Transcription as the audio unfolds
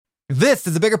This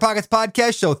is the Bigger Pockets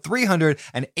Podcast, show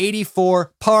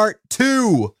 384, part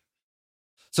 2.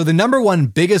 So the number one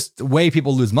biggest way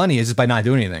people lose money is just by not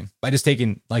doing anything, by just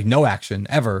taking like no action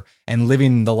ever and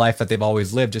living the life that they've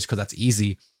always lived just because that's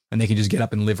easy and they can just get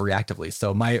up and live reactively.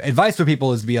 So my advice for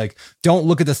people is to be like, don't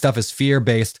look at this stuff as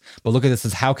fear-based, but look at this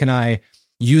as how can I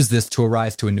use this to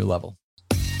arise to a new level.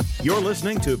 You're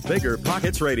listening to Bigger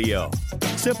Pockets Radio,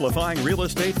 simplifying real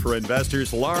estate for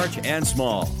investors large and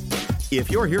small. If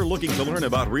you're here looking to learn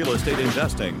about real estate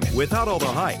investing without all the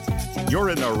hype, you're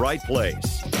in the right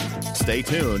place. Stay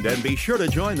tuned and be sure to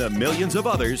join the millions of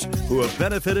others who have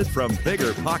benefited from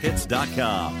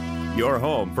BiggerPockets.com, your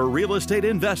home for real estate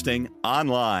investing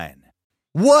online.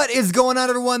 What is going on,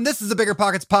 everyone? This is the Bigger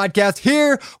Pockets Podcast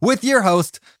here with your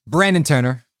host, Brandon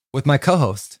Turner, with my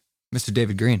co-host, Mr.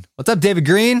 David Green. What's up, David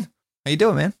Green? How you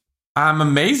doing, man? I'm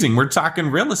amazing. We're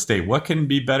talking real estate. What can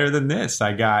be better than this?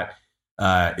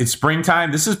 It's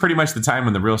springtime. This is pretty much the time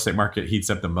when the real estate market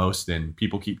heats up the most, and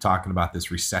people keep talking about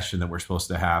this recession that we're supposed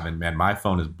to have. And man, my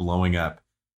phone is blowing up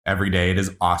every day. It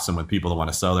is awesome with people that want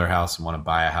to sell their house and want to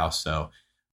buy a house. So,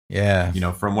 yeah,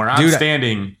 from where I'm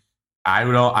standing,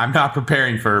 I'm not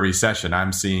preparing for a recession.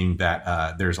 I'm seeing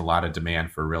that there's a lot of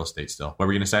demand for real estate still. What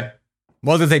were you going to say?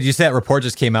 Well, did you say that report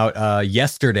just came out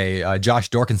yesterday?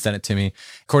 Josh Dorkin sent it to me.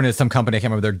 According to some company, I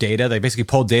can't remember their data. They basically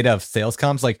pulled data of sales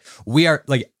comps. Like we are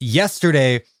like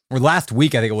yesterday or last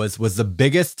week, I think it was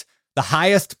the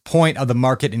highest point of the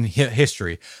market in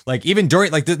history. Like even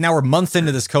during now we're months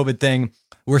into this COVID thing.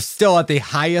 We're still at the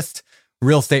highest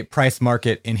real estate price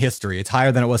market in history. It's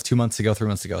higher than it was 2 months ago, 3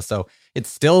 months ago. So it's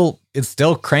still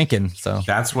cranking. So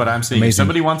that's what I'm seeing. Amazing. If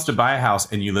somebody wants to buy a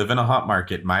house and you live in a hot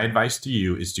market, my advice to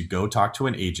you is to go talk to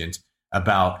an agent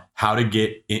about how to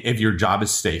get, if your job is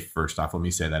safe. First off, let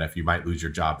me say that if you might lose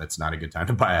your job, that's not a good time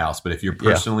to buy a house. But if you're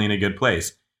personally in a good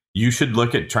place, you should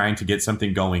look at trying to get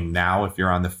something going now if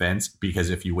you're on the fence,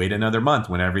 because if you wait another month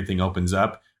when everything opens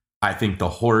up, I think the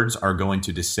hordes are going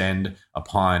to descend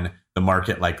upon the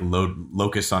market like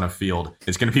locusts on a field.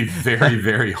 It's going to be very,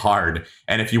 very hard.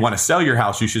 And if you want to sell your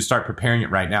house, you should start preparing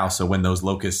it right now. So when those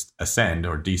locusts ascend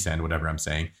or descend, whatever I'm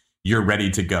saying, you're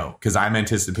ready to go. Because I'm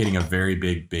anticipating a very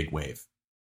big wave.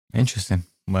 Interesting.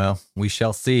 Well, we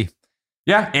shall see.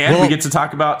 Yeah. And we get to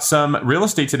talk about some real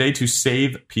estate today to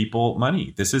save people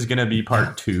money. This is going to be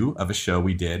part 2 of a show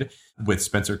we did with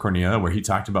Spencer Cornea, where he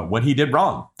talked about what he did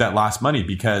wrong that lost money,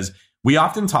 because we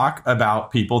often talk about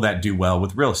people that do well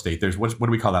with real estate. There's what do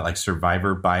we call that? Like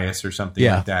survivor bias or something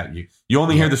like that. You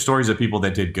only hear the stories of people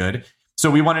that did good.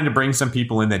 So we wanted to bring some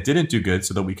people in that didn't do good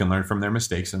so that we can learn from their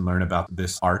mistakes and learn about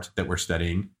this art that we're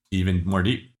studying even more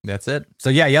deep. That's it. So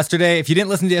yeah, yesterday, if you didn't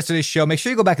listen to yesterday's show, make sure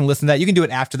you go back and listen to that. You can do it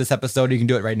after this episode, or you can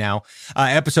do it right now.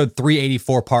 Episode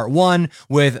 384, part 1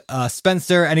 with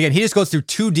Spencer. And again, he just goes through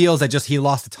 2 deals that he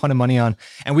lost a ton of money on.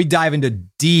 And we dive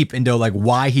deep into like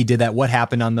why he did that, what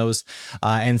happened on those.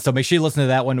 And so make sure you listen to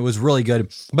that one. It was really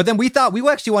good. But then we thought we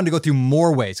actually wanted to go through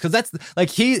more ways, because that's like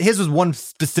his was one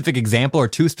specific example or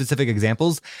 2 specific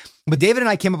examples. But David and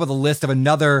I came up with a list of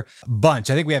another bunch.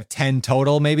 I think we have 10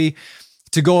 total, maybe,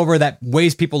 to go over that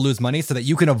ways people lose money so that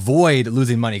you can avoid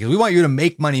losing money. Because we want you to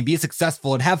make money, be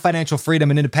successful, and have financial freedom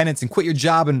and independence, and quit your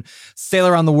job and sail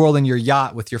around the world in your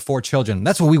yacht with your 4 children.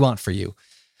 That's what we want for you.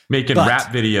 Making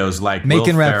rap videos like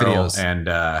making Will rap Ferrell videos.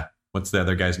 And what's the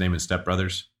other guy's name in Step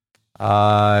Brothers?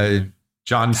 John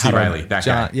C. Reilly. That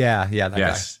guy. Yeah, that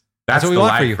guy. That's what we the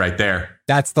want for life you. right there.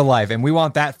 That's the life. And we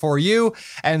want that for you.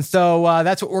 And so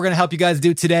that's what we're going to help you guys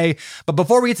do today. But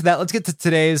before we get to that, let's get to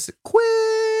today's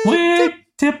quick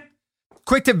tip.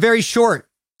 Quick tip, very short.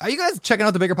 Are you guys checking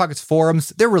out the Bigger Pockets forums?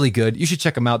 They're really good. You should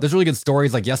check them out. There's really good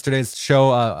stories like yesterday's show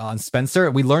on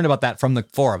Spencer. We learned about that from the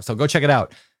forum. So go check it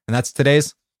out. And that's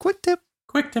today's quick tip.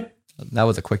 Quick tip. That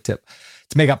was a quick tip.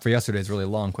 To make up for yesterday's really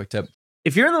long quick tip.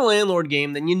 If you're in the landlord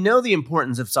game, then you know the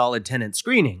importance of solid tenant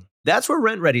screening. That's where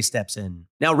RentRedi steps in.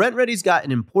 Now, RentRedi's got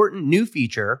an important new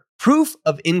feature, proof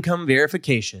of income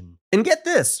verification. And get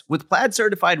this, with Plaid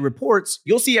certified reports,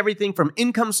 you'll see everything from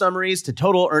income summaries to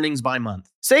total earnings by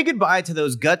month. Say goodbye to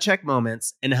those gut check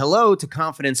moments and hello to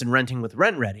confidence in renting with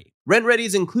RentRedi. RentRedi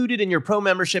is included in your pro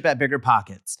membership at Bigger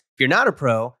Pockets. If you're not a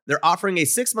pro, they're offering a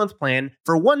 6-month plan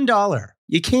for $1.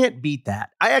 You can't beat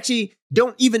that. I actually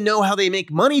don't even know how they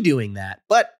make money doing that,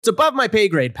 but it's above my pay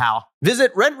grade, pal.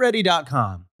 Visit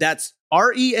rentredi.com. That's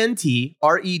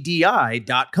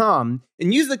RENTREDI.com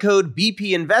and use the code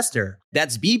BP Investor.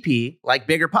 That's BP, like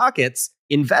Bigger Pockets,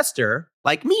 Investor,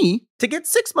 like me, to get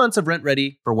 6 months of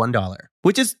RentRedi for $1,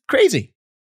 which is crazy.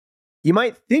 You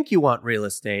might think you want real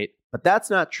estate, but that's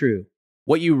not true.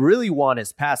 What you really want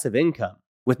is passive income.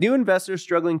 With new investors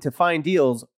struggling to find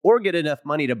deals or get enough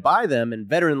money to buy them and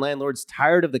veteran landlords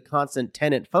tired of the constant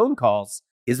tenant phone calls,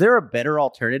 is there a better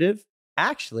alternative?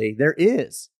 Actually, there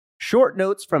is. Short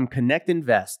notes from Connect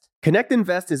Invest. Connect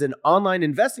Invest is an online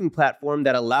investing platform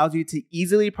that allows you to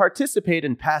easily participate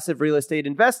in passive real estate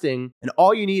investing, and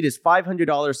all you need is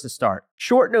 $500 to start.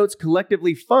 Short Notes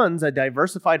collectively funds a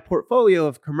diversified portfolio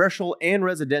of commercial and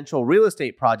residential real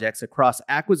estate projects across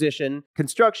acquisition,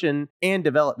 construction, and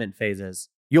development phases.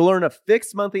 You'll earn a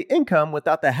fixed monthly income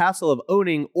without the hassle of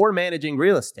owning or managing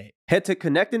real estate. Head to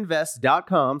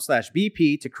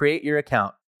connectinvest.com/BP to create your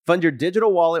account. Fund your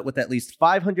digital wallet with at least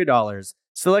 $500.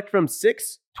 Select from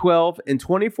 6, 12, and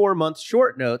 24-month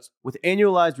short notes with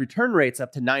annualized return rates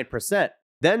up to 9%.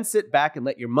 Then sit back and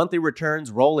let your monthly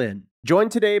returns roll in. Join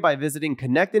today by visiting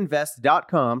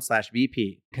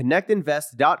connectinvest.com/BP.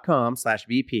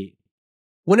 Connectinvest.com/BP.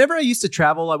 Whenever I used to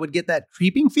travel, I would get that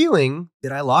creeping feeling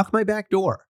that I locked my back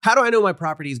door. How do I know my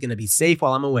property is going to be safe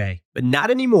while I'm away? But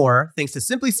not anymore, thanks to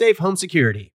SimpliSafe Home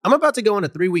Security. I'm about to go on a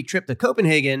 3-week trip to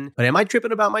Copenhagen, but am I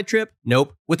tripping about my trip?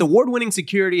 Nope. With award-winning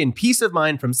security and peace of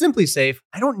mind from SimpliSafe,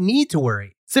 I don't need to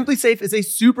worry. SimpliSafe is a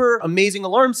super amazing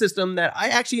alarm system that I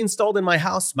actually installed in my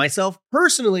house myself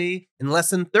personally in less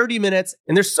than 30 minutes.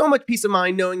 And there's so much peace of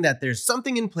mind knowing that there's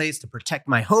something in place to protect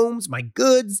my homes, my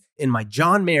goods, and my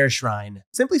John Mayer shrine.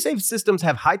 SimpliSafe systems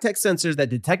have high-tech sensors that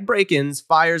detect break-ins,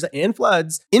 fires, and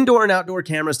floods, indoor and outdoor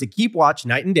cameras to keep watch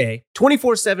night and day,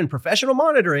 24/7 professional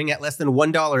monitoring at less than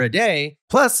 $1 a day.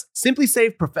 Plus,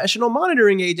 SimpliSafe professional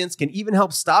monitoring agents can even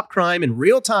help stop crime in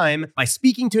real time by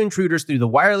speaking to intruders through the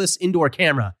wireless indoor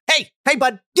camera. Hey,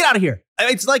 bud, get out of here.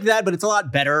 It's like that, but it's a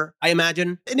lot better, I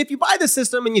imagine. And if you buy the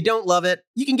system and you don't love it,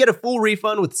 you can get a full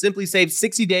refund with SimpliSafe's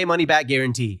 60-day money-back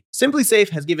guarantee. SimpliSafe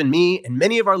has given me and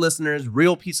many of our listeners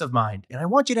real peace of mind, and I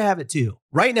want you to have it too.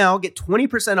 Right now, get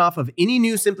 20% off of any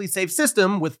new SimpliSafe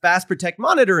system with Fast Protect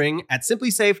monitoring at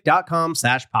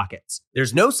simplisafe.com/pockets.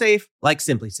 There's no safe like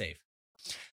SimpliSafe.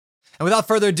 And without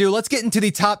further ado, let's get into the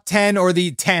top 10 or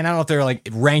the 10. I don't know if they're like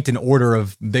ranked in order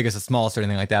of biggest to smallest or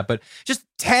anything like that, but just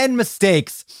 10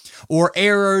 mistakes or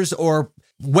errors or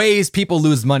ways people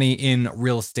lose money in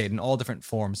real estate in all different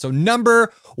forms. So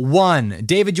number 1,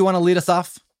 David, you want to lead us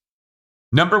off?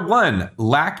 Number 1,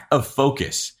 lack of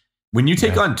focus. When you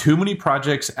take on too many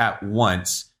projects at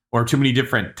once or too many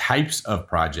different types of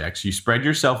projects, you spread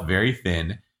yourself very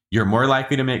thin. You're more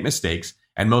likely to make mistakes.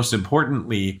 And most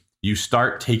importantly, you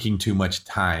start taking too much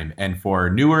time. And for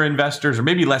newer investors, or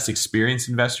maybe less experienced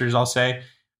investors, I'll say,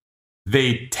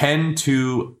 they tend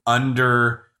to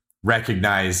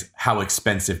recognize how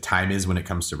expensive time is when it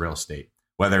comes to real estate.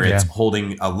 Whether it's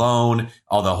holding a loan,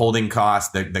 all the holding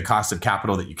costs, the cost of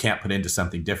capital that you can't put into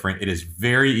something different. It is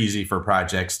very easy for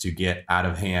projects to get out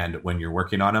of hand when you're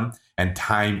working on them. And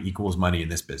time equals money in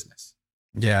this business.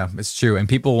 Yeah, it's true. And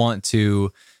people want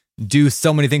to do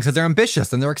so many things because they're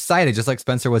ambitious and they're excited, just like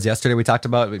Spencer was yesterday. We talked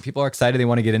about people are excited. They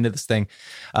want to get into this thing.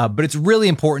 But it's really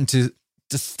important to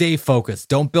stay focused.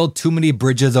 Don't build too many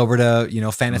bridges over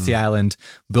to, Fantasy Island.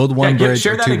 Build one bridge.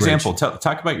 Share that example.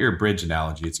 Talk about your bridge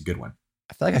analogy. It's a good one.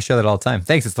 I feel like I share that all the time.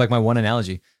 Thanks. It's like my one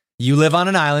analogy. You live on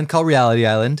an island called Reality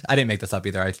Island. I didn't make this up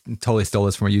either. I totally stole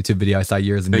this from a YouTube video I saw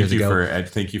years and years ago.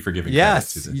 Thank you for giving credit.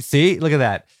 Yes. You see, look at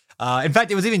that. In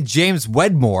fact, it was even James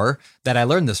Wedmore that I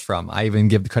learned this from. I even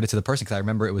give the credit to the person because I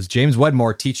remember it was James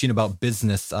Wedmore teaching about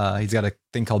business. He's got a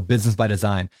thing called Business by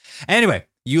Design. Anyway,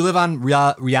 you live on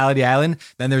Reality Island,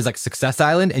 then there's like Success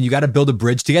Island, and you got to build a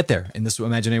bridge to get there. In this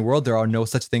imaginary world, there are no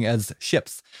such thing as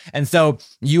ships. And so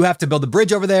you have to build a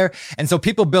bridge over there. And so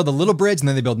people build a little bridge, and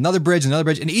then they build another bridge,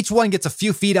 and each one gets a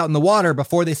few feet out in the water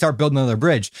before they start building another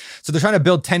bridge. So they're trying to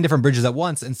build 10 different bridges at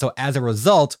once. And so as a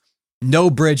result, no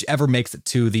bridge ever makes it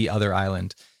to the other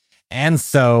island. And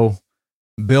so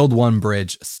build one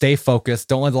bridge, stay focused.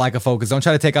 Don't let the lack of focus. Don't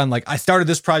try to take on like, I started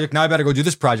this project. Now I better go do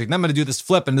this project. Now I'm going to do this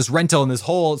flip and this rental and this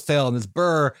wholesale and this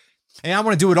burr. And I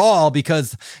want to do it all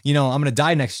because, I'm going to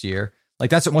die next year.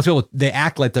 Like that's what most people, they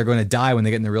act like they're going to die when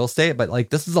they get into real estate. But like,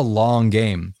 this is a long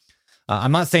game.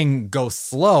 I'm not saying go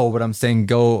slow, but I'm saying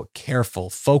go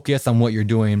careful, focus on what you're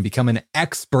doing and become an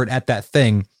expert at that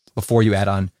thing before you add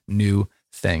on new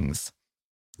things.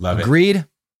 Love it. Agreed?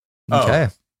 Okay.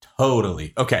 Oh,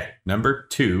 totally. Okay. Number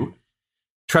 2,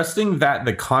 trusting that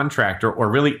the contractor or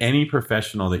really any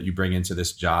professional that you bring into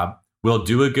this job will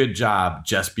do a good job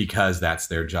just because that's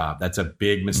their job. That's a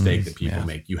big mistake that people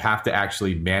make. You have to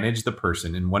actually manage the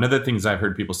person. And one of the things I've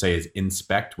heard people say is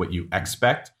inspect what you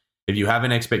expect. If you have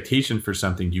an expectation for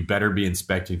something, you better be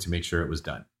inspecting to make sure it was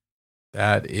done.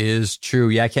 That is true.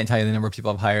 Yeah, I can't tell you the number of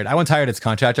people I've hired. I once hired his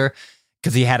contractor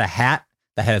because he had a hat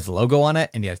that had his logo on it,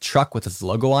 and he had a truck with his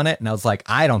logo on it. And I was like,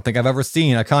 I don't think I've ever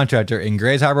seen a contractor in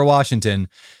Grays Harbor, Washington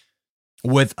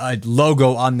with a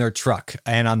logo on their truck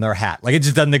and on their hat. Like, it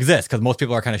just doesn't exist because most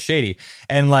people are kind of shady.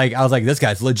 And like, I was like, this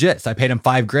guy's legit. So I paid him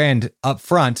 $5,000 up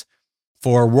front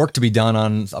for work to be done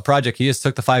on a project. He just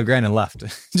took the $5,000 and left.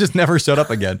 Just never showed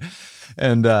up again.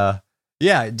 And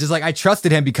yeah, just like I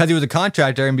trusted him because he was a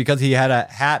contractor and because he had a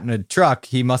hat and a truck,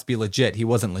 he must be legit. He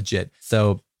wasn't legit.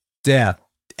 So yeah,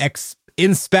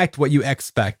 inspect what you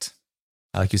expect.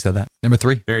 I like you said that. Number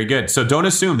 3. Very good. So don't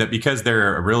assume that because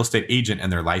they're a real estate agent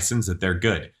and they're licensed that they're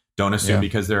good. Don't assume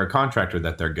because they're a contractor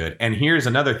that they're good. And here's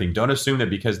another thing. Don't assume that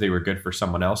because they were good for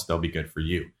someone else, they'll be good for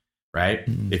you, right?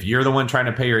 Mm-hmm. If you're the one trying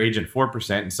to pay your agent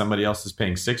 4% and somebody else is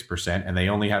paying 6% and they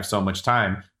only have so much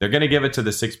time, they're going to give it to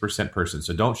the 6% person.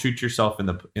 So don't shoot yourself in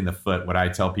the foot. What I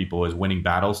tell people is winning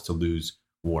battles to lose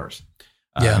wars.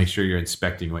 Make sure you're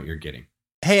inspecting what you're getting.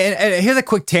 Hey, and here's a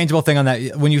quick tangible thing on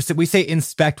that. When we say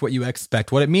inspect what you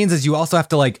expect, what it means is you also have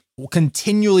to like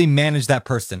continually manage that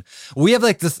person. We have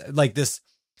like this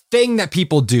thing that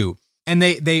people do, and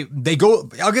they go.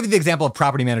 I'll give you the example of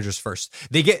property managers first.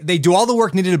 They do all the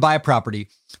work needed to buy a property.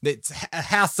 It's a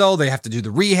hassle. They have to do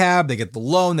the rehab. They get the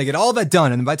loan. They get all that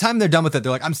done, and by the time they're done with it,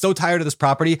 they're like, I'm so tired of this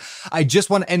property. I just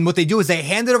want. And what they do is they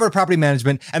hand it over to property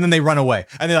management, and then they run away,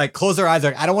 and they like close their eyes.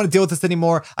 They're like, I don't want to deal with this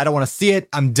anymore. I don't want to see it.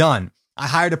 I'm done. I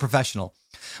hired a professional.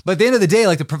 But at the end of the day,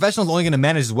 like the professional is only going to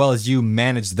manage as well as you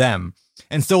manage them.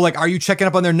 And so like, are you checking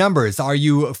up on their numbers? Are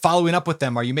you following up with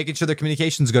them? Are you making sure their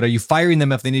communication's good? Are you firing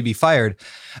them if they need to be fired?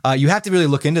 You have to really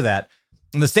look into that.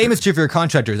 And the same is true for your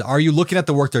contractors. Are you looking at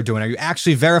the work they're doing? Are you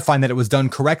actually verifying that it was done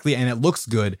correctly and it looks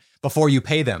good before you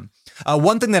pay them?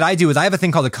 One thing that I do is I have a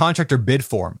thing called a contractor bid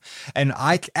form. And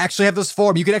I actually have this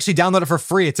form. You can actually download it for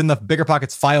free. It's in the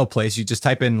BiggerPockets file place. You just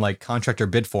type in like contractor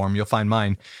bid form. You'll find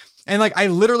mine. And like, I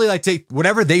literally like take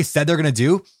whatever they said they're going to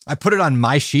do. I put it on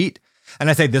my sheet and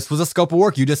I say, this was a scope of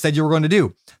work you just said you were going to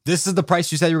do. This is the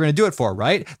price you said you were going to do it for,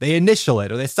 right? They initial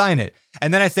it or they sign it.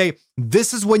 And then I say,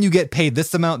 this is when you get paid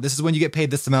this amount. This is when you get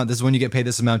paid this amount. This is when you get paid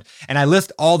this amount. And I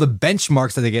list all the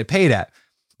benchmarks that they get paid at.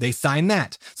 They sign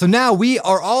that. So now we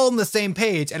are all on the same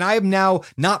page and I am now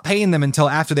not paying them until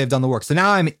after they've done the work. So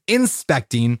now I'm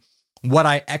inspecting what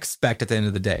I expect at the end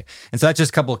of the day. And so that's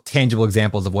just a couple of tangible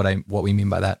examples of what we mean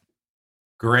by that.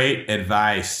 Great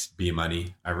advice, B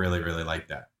Money. I really, really like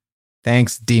that.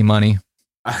 Thanks, D Money.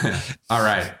 All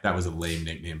right. That was a lame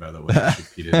nickname, by the way. I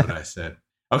repeated what I said.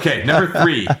 Okay. Number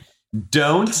 3,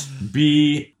 don't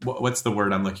be, what's the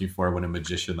word I'm looking for when a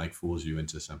magician like fools you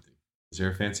into something? Is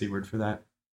there a fancy word for that?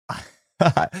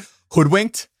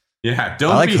 Hoodwinked? Yeah.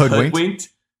 Don't be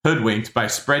hoodwinked by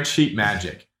spreadsheet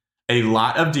magic. A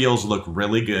lot of deals look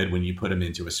really good when you put them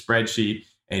into a spreadsheet,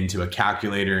 into a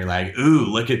calculator, like, ooh,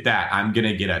 look at that. I'm going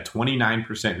to get a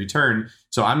 29% return.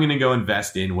 So I'm going to go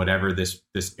invest in whatever this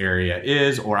area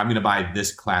is, or I'm going to buy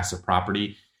this class of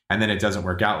property. And then it doesn't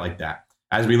work out like that.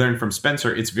 As we learned from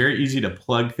Spencer, it's very easy to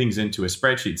plug things into a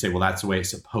spreadsheet and say, well, that's the way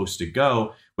it's supposed to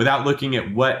go, without looking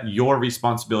at what your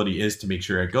responsibility is to make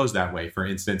sure it goes that way. For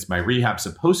instance, my rehab's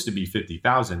supposed to be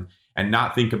 $50,000 and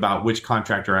not think about which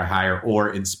contractor I hire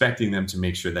or inspecting them to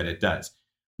make sure that it does.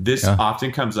 This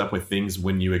often comes up with things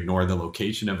when you ignore the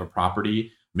location of a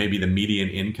property, maybe the median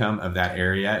income of that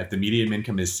area. If the median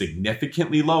income is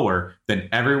significantly lower than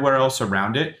everywhere else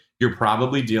around it, you're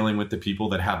probably dealing with the people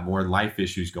that have more life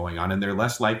issues going on, and they're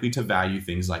less likely to value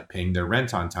things like paying their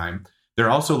rent on time.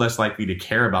 They're also less likely to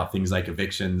care about things like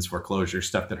evictions, foreclosure,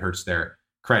 stuff that hurts their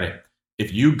credit.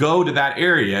 If you go to that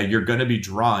area, you're going to be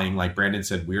drawing, like Brandon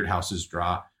said, weird houses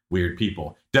draw weird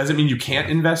people. Doesn't mean you can't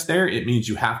invest there. It means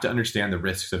you have to understand the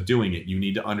risks of doing it. You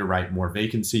need to underwrite more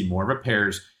vacancy, more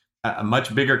repairs,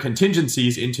 much bigger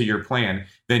contingencies into your plan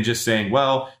than just saying,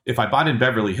 well, if I bought in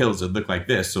Beverly Hills, it'd look like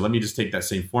this. So let me just take that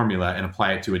same formula and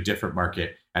apply it to a different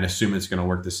market and assume it's going to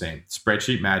work the same.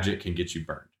 Spreadsheet magic can get you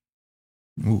burned.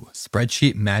 Ooh,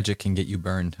 spreadsheet magic can get you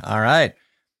burned. All right.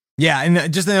 Yeah.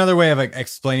 And just another way of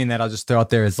explaining that I'll just throw out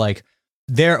there is like,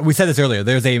 we said this earlier,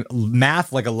 there's a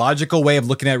math, like a logical way of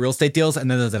looking at real estate deals,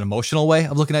 and then there's an emotional way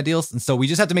of looking at deals. And so we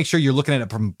just have to make sure you're looking at it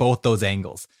from both those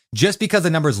angles. Just because the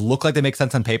numbers look like they make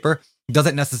sense on paper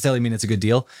doesn't necessarily mean it's a good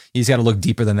deal. You just got to look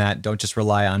deeper than that. Don't just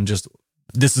rely on just,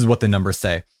 this is what the numbers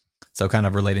say. So kind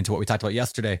of relating to what we talked about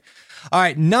yesterday. All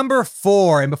right, number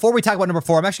 4. And before we talk about number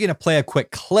 4, I'm actually going to play a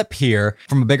quick clip here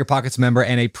from a BiggerPockets member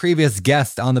and a previous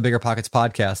guest on the BiggerPockets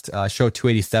podcast, show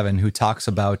 287, who talks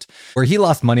about where he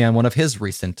lost money on one of his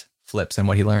recent flips and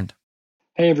what he learned.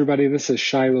 Hey everybody, this is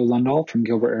Shiloh Lundahl from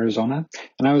Gilbert, Arizona,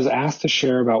 and I was asked to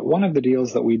share about one of the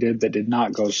deals that we did that did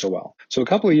not go so well. So a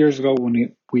couple of years ago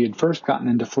when we had first gotten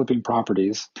into flipping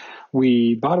properties,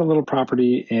 we bought a little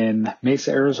property in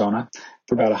Mesa, Arizona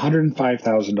for about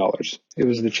 $105,000. It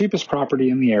was the cheapest property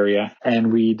in the area,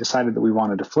 and we decided that we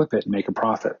wanted to flip it and make a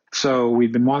profit. So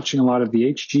we'd been watching a lot of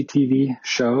the HGTV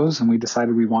shows, and we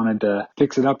decided we wanted to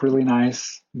fix it up really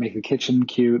nice, make the kitchen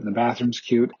cute and the bathrooms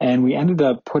cute. And we ended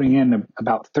up putting in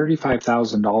about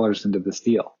 $35,000 into this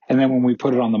deal. And then when we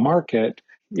put it on the market,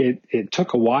 it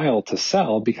took a while to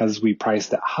sell because we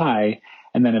priced it high.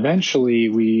 And then eventually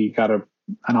we got an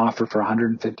offer for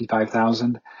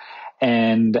 $155,000.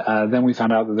 And then we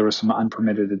found out that there were some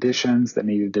unpermitted additions that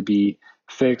needed to be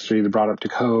fixed or either brought up to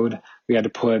code. We had to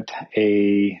put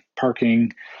a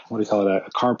parking, a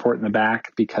carport in the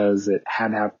back because it had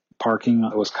to have parking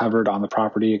that was covered on the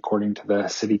property according to the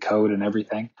city code and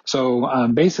everything. So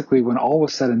basically, when all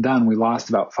was said and done, we lost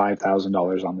about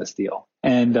 $5,000 on this deal.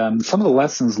 And some of the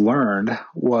lessons learned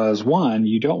was, one,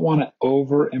 you don't want to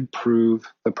over improve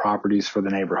the properties for the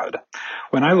neighborhood.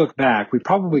 When I look back, we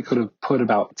probably could have put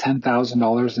about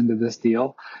 $10,000 into this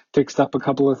deal, fixed up a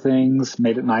couple of things,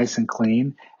 made it nice and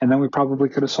clean, and then we probably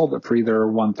could have sold it for either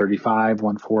 $135,000,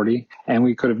 $140,000, and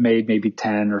we could have made maybe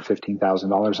 $10,000 or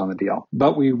 $15,000 on the deal.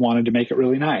 But we wanted to make it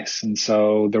really nice, and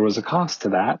so there was a cost to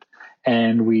that,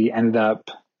 and we ended up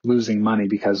losing money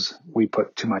because we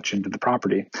put too much into the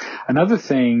property. Another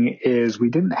thing is we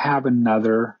didn't have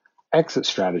another exit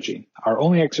strategy. Our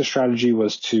only exit strategy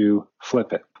was to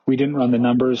flip it. We didn't run the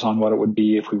numbers on what it would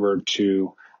be if we were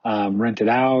to rent it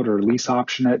out or lease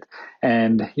option it.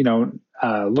 And,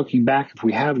 looking back, if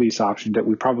we had lease optioned it,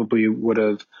 we probably would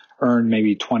have earned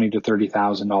maybe $20,000 to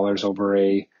 $30,000 over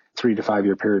a 3 to 5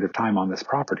 year period of time on this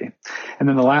property. And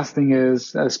then the last thing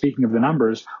is, speaking of the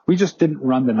numbers, we just didn't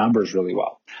run the numbers really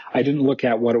well. I didn't look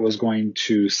at what it was going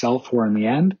to sell for in the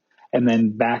end and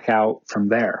then back out from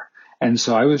there. And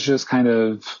so I was just kind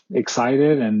of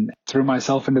excited and threw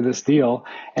myself into this deal,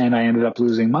 and I ended up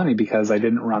losing money because I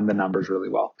didn't run the numbers really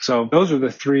well. So those are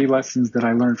the 3 lessons that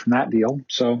I learned from that deal.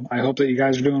 So I hope that you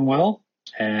guys are doing well,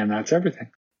 and that's everything.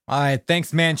 All right.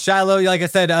 Thanks, man. Shiloh, like I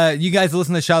said, you guys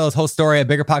listen to Shiloh's whole story at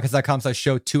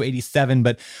biggerpockets.com/show 287.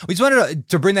 But we just wanted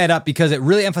to bring that up because it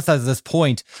really emphasizes this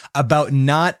point about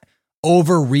not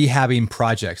over rehabbing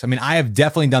projects. I mean, I have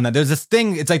definitely done that. There's this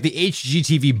thing, it's like the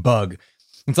HGTV bug.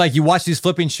 It's like you watch these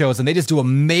flipping shows and they just do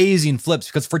amazing flips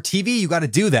because for TV, you got to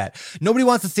do that. Nobody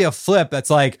wants to see a flip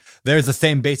that's like, there's the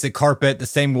same basic carpet, the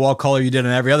same wall color you did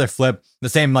on every other flip, the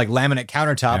same like laminate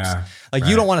countertops. Yeah, like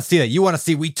you don't want to see that. You want to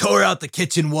see, we tore out the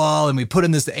kitchen wall and we put in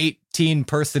this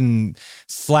 18-person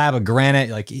slab of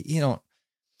granite. Like,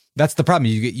 that's the problem.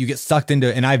 You get sucked into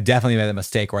it. And I've definitely made that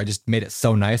mistake where I just made it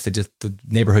so nice. The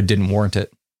neighborhood didn't warrant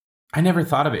it. I never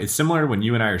thought of it. It's similar when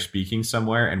you and I are speaking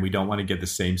somewhere and we don't want to give the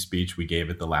same speech we gave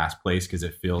at the last place because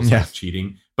it feels like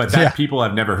cheating. But people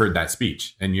have never heard that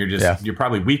speech, and you're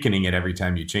probably weakening it every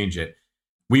time you change it.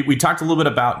 We talked a little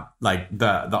bit about like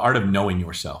the art of knowing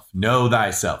yourself. Know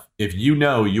thyself. If you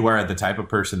know you are the type of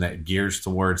person that gears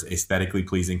towards aesthetically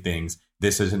pleasing things,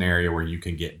 this is an area where you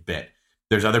can get bit.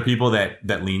 There's other people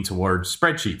that lean towards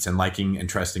spreadsheets and liking and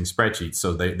trusting spreadsheets,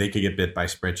 so they could get bit by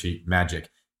spreadsheet magic.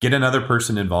 Get another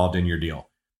person involved in your deal.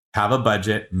 Have a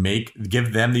budget,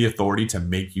 give them the authority to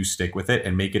make you stick with it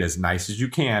and make it as nice as you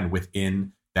can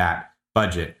within that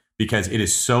budget, because it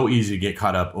is so easy to get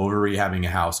caught up over rehabbing a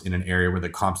house in an area where the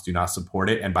comps do not support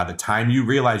it. And by the time you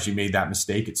realize you made that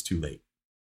mistake, it's too late.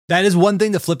 That is one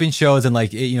thing the flipping shows and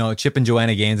like, Chip and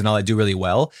Joanna Gaines and all that do really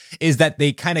well is that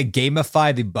they kind of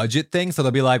gamify the budget thing. So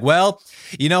they'll be like, well,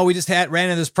 we just ran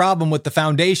into this problem with the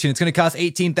foundation. It's going to cost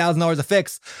 $18,000 to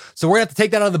fix. So we're going to have to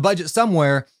take that out of the budget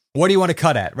somewhere. What do you want to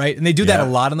cut at? Right. And they do that a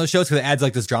lot on those shows because it adds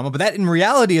like this drama. But that in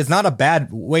reality is not a bad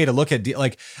way to look at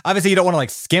like, obviously you don't want to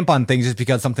like skimp on things just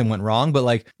because something went wrong. But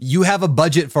like you have a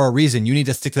budget for a reason. You need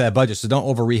to stick to that budget. So don't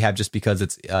over rehab just because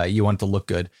it's you want it to look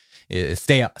good.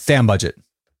 Stay on budget.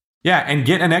 Yeah, and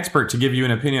get an expert to give you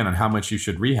an opinion on how much you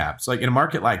should rehab. So like in a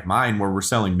market like mine where we're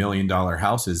selling $1 million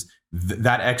houses,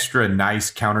 that extra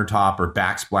nice countertop or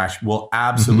backsplash will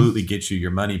absolutely get you your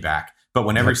money back. But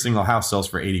when every single house sells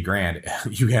for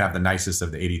 $80,000, you can have the nicest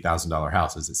of the $80,000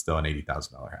 houses. It's still an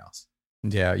 $80,000 house.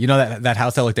 Yeah, that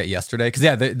house I looked at yesterday,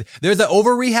 because there's an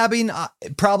over rehabbing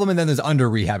problem and then there's under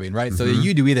rehabbing, right? So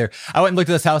you do either. I went and looked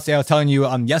at this house. I was telling you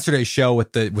on yesterday's show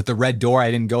with the red door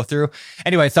I didn't go through.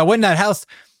 Anyway, so I went in that house.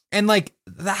 And like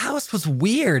the house was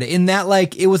weird in that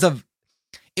like it was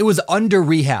under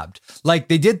rehabbed. Like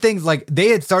they did things like they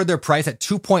had started their price at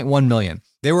 2.1 million.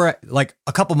 They were like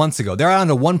a couple months ago. They're on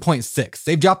to 1.6.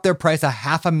 They've dropped their price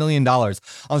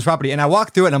 $500,000 on this property. And I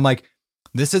walked through it and I'm like,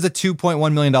 this is a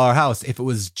 $2.1 million house. If it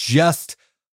was just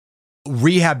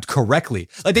rehabbed correctly.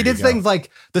 Like they did things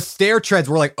like the stair treads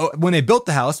were like, when they built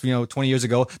the house, 20 years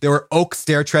ago, there were oak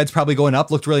stair treads probably going up,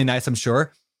 looked really nice, I'm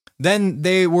sure. Then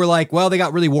they were like, well, they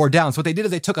got really wore down. So what they did is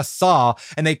they took a saw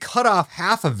and they cut off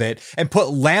half of it and put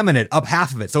laminate up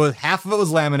half of it. So half of it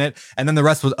was laminate and then the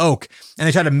rest was oak. And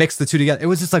they tried to mix the two together. It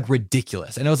was just like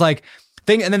ridiculous. And it was like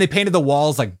and then they painted the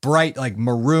walls like bright, like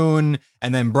maroon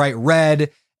and then bright red.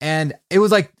 And it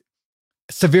was like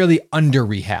severely under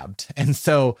rehabbed. And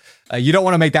so you don't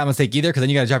want to make that mistake either, because then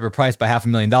you got to drop your price by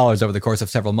 $500,000 over the course of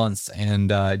several months and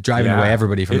driving away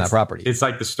everybody from that property. It's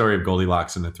like the story of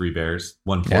Goldilocks and the Three Bears.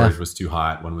 One porridge was too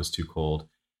hot, one was too cold.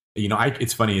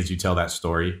 It's funny as you tell that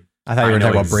story. I thought you were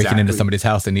talking about breaking into somebody's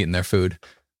house and eating their food,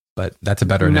 but that's a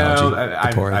better analogy.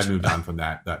 No, I moved on from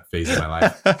that phase of my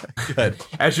life. Good.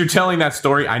 As you're telling that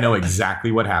story, I know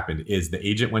exactly what happened. Is the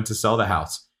agent went to sell the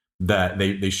house.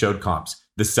 They showed comps.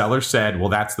 The seller said, well,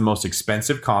 that's the most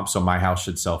expensive comp, so my house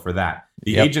should sell for that.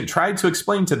 The agent tried to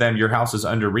explain to them, your house is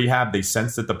under rehab. They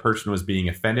sensed that the person was being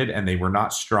offended and they were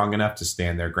not strong enough to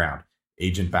stand their ground.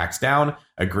 Agent backs down,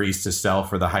 agrees to sell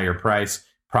for the higher price,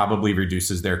 probably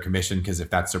reduces their commission because if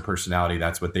that's their personality,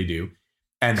 that's what they do.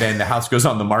 And then the house goes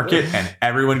on the market and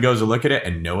everyone goes to look at it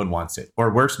and no one wants it.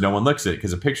 Or worse, no one looks at it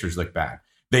because the pictures look bad.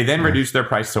 They then reduce their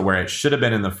price to where it should have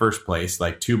been in the first place,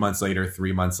 like 2 months later,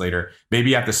 3 months later. Maybe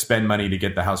you have to spend money to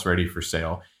get the house ready for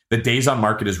sale. The days on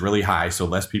market is really high, so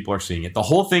less people are seeing it. The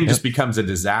whole thing just becomes a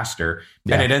disaster,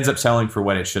 and it ends up selling for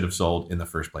what it should have sold in the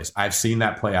first place. I've seen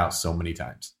that play out so many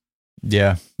times.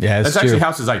 Yeah, that's actually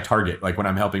houses I target. Like when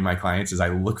I'm helping my clients, is I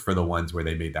look for the ones where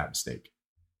they made that mistake.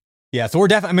 Yeah, so we're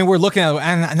definitely. We're looking at,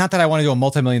 and not that I want to do a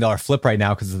multi-million-dollar flip right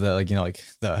now because of the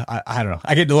I don't know.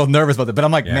 I get a little nervous about it, but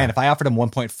I'm like, man, if I offered him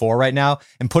 1.4 right now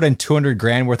and put in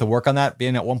 $200,000 worth of work on that,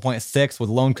 being at 1.6 with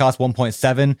loan cost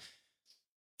 1.7,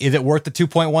 is it worth the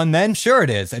 2.1? Then sure it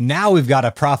is. And now we've got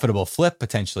a profitable flip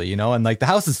potentially, and like the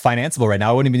house is financeable right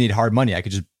now. I wouldn't even need hard money. I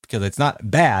could just, because it's not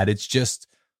bad. It's just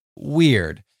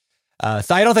weird.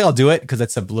 So I don't think I'll do it because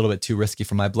it's a little bit too risky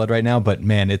for my blood right now. But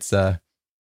man, it's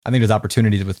I think there's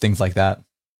opportunities with things like that.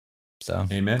 So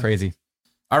Amen. Crazy.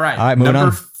 All right.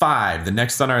 Number 5, the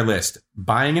next on our list,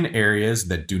 buying in areas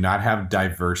that do not have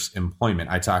diverse employment.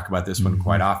 I talk about this one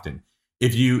quite often.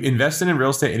 If you invested in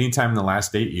real estate anytime in the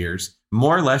last 8 years,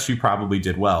 more or less, you probably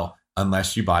did well,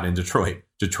 unless you bought in Detroit.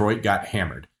 Detroit got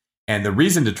hammered. And the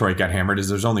reason Detroit got hammered is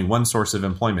there's only one source of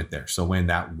employment there. So when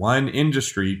that one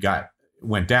industry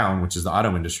went down, which is the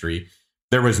auto industry,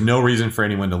 there was no reason for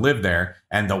anyone to live there.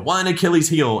 And the one Achilles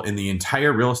heel in the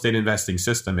entire real estate investing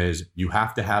system is you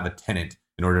have to have a tenant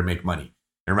in order to make money.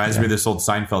 It reminds me of this old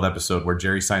Seinfeld episode where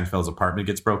Jerry Seinfeld's apartment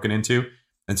gets broken into.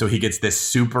 And so he gets this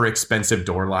super expensive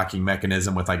door locking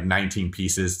mechanism with like 19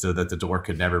 pieces so that the door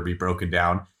could never be broken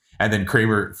down. And then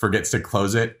Kramer forgets to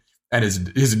close it. And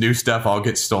his new stuff all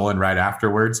gets stolen right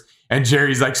afterwards. And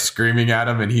Jerry's like screaming at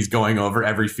him and he's going over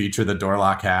every feature the door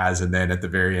lock has. And then at the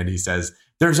very end, he says,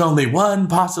 there's only one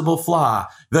possible flaw,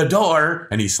 the door.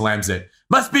 And he slams it.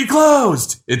 Must be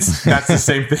closed. That's the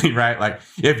same thing, right? Like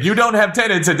if you don't have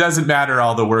tenants, it doesn't matter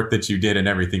all the work that you did and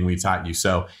everything we taught you.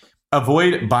 So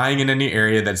avoid buying in any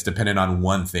area that's dependent on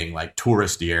one thing, like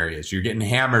touristy areas. You're getting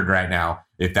hammered right now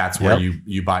if that's where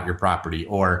you bought your property,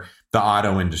 or the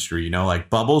auto industry. Like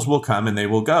bubbles will come and they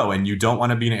will go, and you don't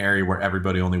want to be in an area where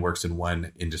everybody only works in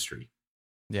one industry.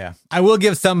 Yeah, I will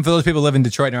give some for those people who live in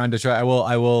Detroit and around Detroit.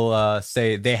 I will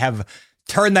say they have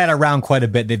turned that around quite a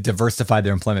bit. They've diversified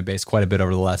their employment base quite a bit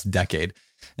over the last decade,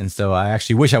 and so I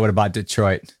actually wish I would have bought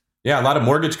Detroit. Yeah, a lot of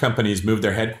mortgage companies moved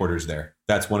their headquarters there.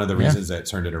 That's one of the reasons that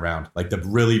turned it around. Like the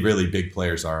really, really big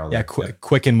players are all there.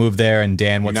 Quicken moved there, and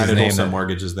Dan, what's United his name? Wholesale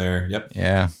Mortgage is there. Yep.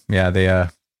 Yeah,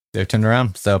 they're turned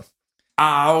around. So,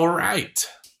 all right,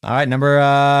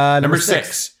 number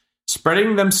 6.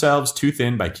 Spreading themselves too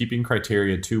thin by keeping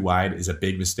criteria too wide is a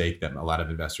big mistake that a lot of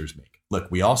investors make. Look,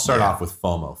 we all start off with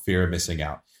FOMO, fear of missing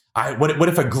out. What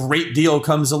if a great deal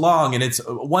comes along and it's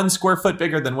 1 square foot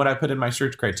bigger than what I put in my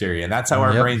search criteria? And that's how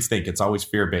our brains think. It's always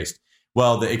fear-based.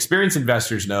 Well, the experienced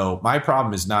investors know my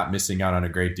problem is not missing out on a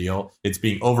great deal. It's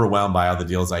being overwhelmed by all the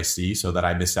deals I see so that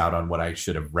I miss out on what I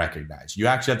should have recognized. You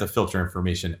actually have to filter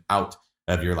information out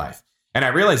of your life. And I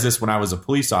realized this when I was a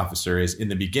police officer is in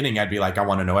the beginning, I'd be like, I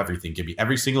want to know everything. Give me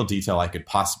every single detail I could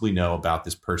possibly know about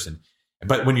this person.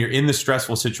 But when you're in the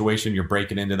stressful situation, you're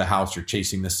breaking into the house, you're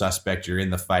chasing the suspect, you're in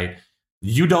the fight,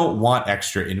 you don't want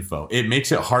extra info. It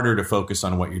makes it harder to focus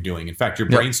on what you're doing. In fact, your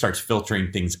brain starts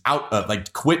filtering things out of,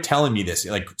 like, quit telling me this,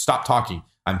 like, stop talking.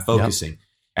 I'm focusing.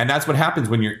 And that's what happens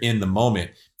when you're in the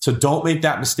moment. So don't make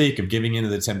that mistake of giving into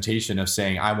the temptation of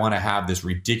saying, I want to have this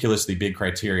ridiculously big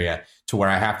criteria to where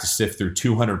I have to sift through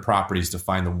 200 properties to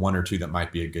find the one or two that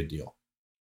might be a good deal.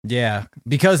 Yeah,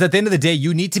 because at the end of the day,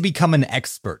 you need to become an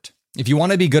expert. If you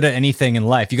want to be good at anything in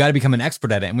life, you got to become an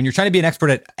expert at it. And when you're trying to be an expert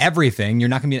at everything, you're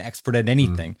not going to be an expert at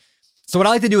anything. So what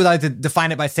I like to do is I like to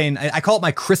define it by saying, I call it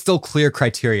my crystal clear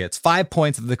criteria. It's 5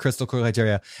 points of the crystal clear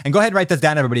criteria. And go ahead and write this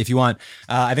down, everybody, if you want.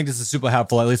 I think this is super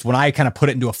helpful. At least when I kind of put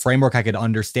it into a framework I could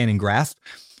understand and grasp.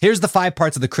 Here's the 5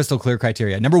 parts of the crystal clear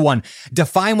criteria. Number 1,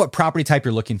 define what property type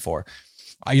you're looking for.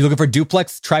 Are you looking for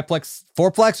duplex, triplex,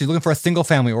 fourplex? Are you looking for a single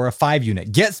family or a 5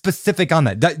 unit? Get specific on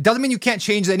that. Doesn't mean you can't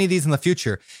change any of these in the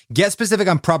future. Get specific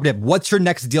on property type. What's your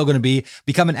next deal going to be?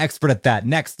 Become an expert at that.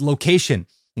 Next, location.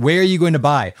 Where are you going to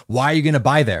buy? Why are you going to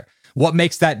buy there? What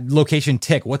makes that location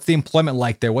tick? What's the employment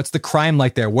like there? What's the crime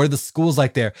like there? What are the schools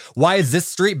like there? Why is this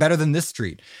street better than this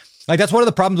street? Like, that's one of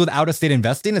the problems with out-of-state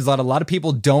investing is that a lot of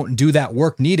people don't do that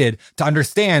work needed to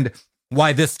understand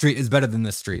why this street is better than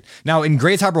this street. Now, in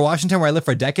Grays Harbor, Washington, where I lived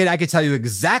for a decade, I could tell you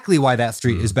exactly why that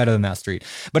street is better than that street.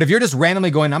 But if you're just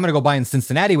randomly going, I'm going to go buy in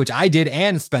Cincinnati, which I did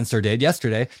and Spencer did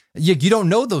yesterday, you don't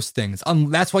know those things.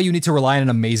 That's why you need to rely on an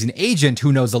amazing agent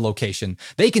who knows the location.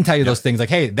 They can tell you those things like,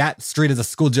 hey, that street is a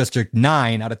school district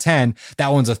 9 out of 10. That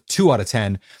one's a 2 out of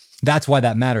 10. That's why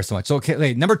that matters so much. So,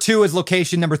 okay, number 2 is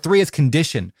location. Number 3 is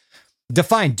condition.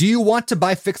 Define, do you want to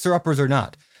buy fixer-uppers or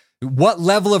not? What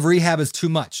level of rehab is too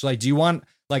much? Like, do you want,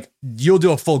 like, you'll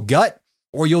do a full gut,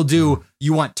 or you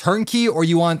want turnkey, or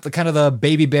you want the kind of the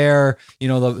baby bear,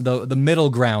 the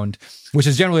middle ground, which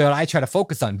is generally what I try to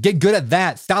focus on. Get good at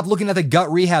that. Stop looking at the gut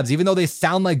rehabs, even though they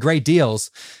sound like great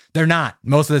deals. They're not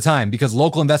most of the time, because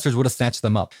local investors would have snatched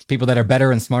them up. People that are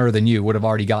better and smarter than you would have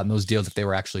already gotten those deals if they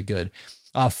were actually good.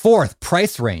 4th,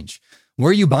 price range. Where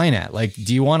are you buying at? Like,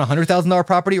 do you want a $100,000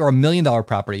 property or $1 million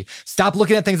property? Stop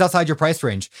looking at things outside your price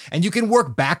range. And you can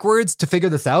work backwards to figure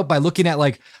this out by looking at,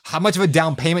 like, how much of a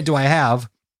down payment do I have?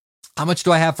 How much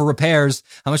do I have for repairs?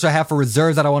 How much do I have for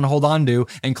reserves that I want to hold on to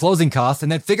and closing costs?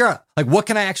 And then figure out, like, what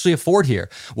can I actually afford here?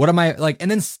 What am I like? And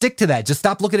then stick to that. Just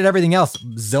stop looking at everything else.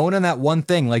 Zone in that one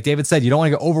thing. Like David said, you don't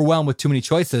want to get overwhelmed with too many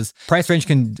choices. Price range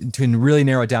can really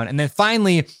narrow it down. And then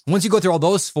finally, once you go through all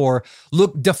those 4,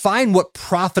 define what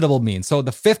profitable means. So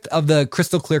the 5th of the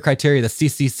crystal clear criteria, the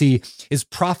CCC, is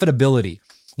profitability.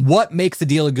 What makes a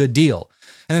deal a good deal?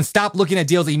 And then stop looking at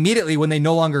deals immediately when they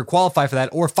no longer qualify for that,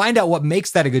 or find out what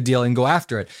makes that a good deal and go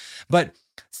after it. But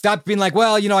stop being like,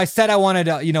 well, I said I wanted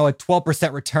a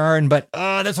 12% return, but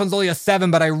this one's only a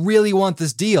 7, but I really want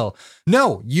this deal.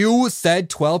 No, you said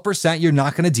 12%. You're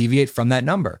not going to deviate from that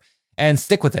number, and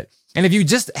stick with it. And if you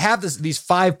just have these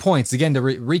 5 points, again, to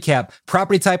recap: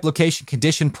 property type, location,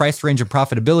 condition, price range, and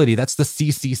profitability, that's the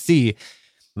CCC.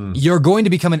 You're going to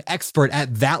become an expert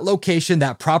at that location,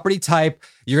 that property type.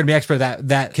 You're going to be an expert at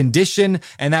that condition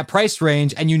and that price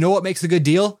range. And you know what makes a good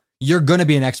deal? You're going to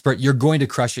be an expert. You're going to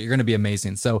crush it. You're going to be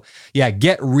amazing. So yeah,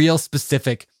 get real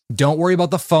specific. Don't worry about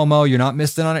the FOMO. You're not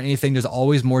missing on anything. There's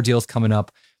always more deals coming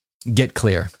up. Get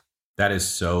clear. That is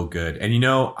so good. And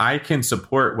I can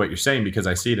support what you're saying because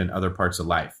I see it in other parts of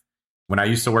life. When I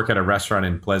used to work at a restaurant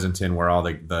in Pleasanton where all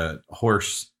the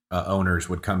horse owners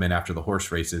would come in after the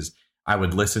horse races, I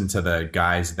would listen to the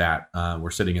guys that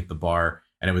were sitting at the bar,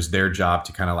 and it was their job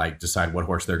to kind of like decide what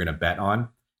horse they're going to bet on.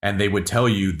 And they would tell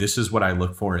you, this is what I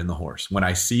look for in the horse. When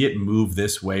I see it move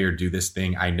this way or do this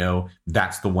thing, I know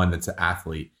that's the one that's an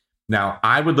athlete. Now,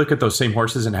 I would look at those same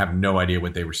horses and have no idea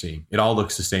what they were seeing. It all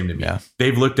looks the same to me. Yeah.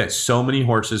 They've looked at so many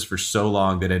horses for so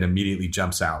long that it immediately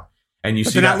jumps out. And you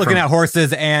see they're not looking at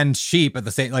horses and sheep at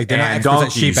the same, like they're not experts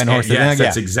at sheep and horses. Yes,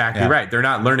 that's exactly right. They're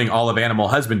not learning all of animal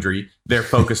husbandry. They're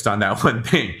focused on that one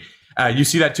thing. You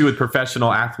see that too with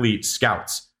professional athlete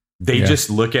scouts. They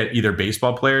just look at either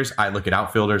baseball players. I look at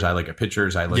outfielders. I look at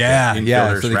pitchers. I look at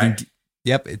infielders, so right?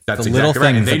 That's the little exactly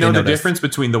right. And they know the notice. difference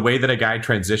between the way that a guy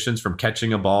transitions from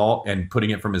catching a ball and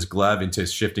putting it from his glove into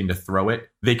shifting to throw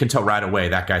it. They can tell right away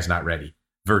that guy's not ready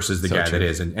versus the guy that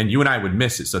is. And you and I would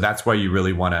miss it. So that's why you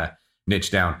really want to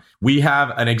niche down. We have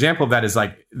an example of that is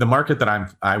like the market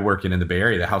that I work in the Bay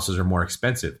Area. The houses are more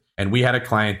expensive. And we had a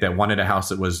client that wanted a house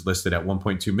that was listed at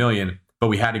 1.2 million, but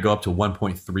we had to go up to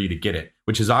 1.3 to get it,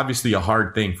 which is obviously a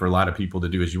hard thing for a lot of people to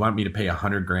do. Is you want me to pay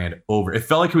 $100,000 over? It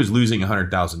felt like he was losing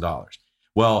 $100,000.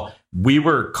 Well, we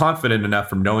were confident enough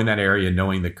from knowing that area,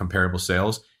 knowing the comparable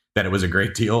sales, that it was a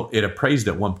great deal. It appraised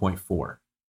at 1.4.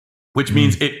 Which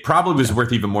means it probably was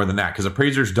worth even more than that, because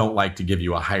appraisers don't like to give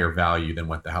you a higher value than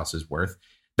what the house is worth.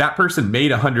 That person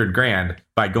made $100,000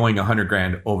 by going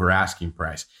 $100,000 over asking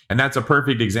price. And that's a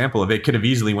perfect example of it. Could have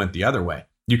easily went the other way.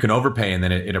 you can overpay and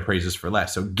then it appraises for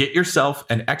less. So get yourself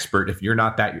an expert if you're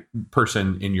not that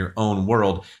person in your own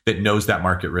world that knows that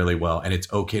market really well, and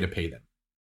it's okay to pay them.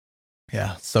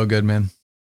 Yeah, so good, man.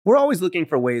 We're always looking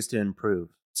for ways to improve,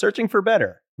 searching for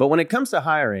better. But when it comes to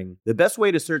hiring, the best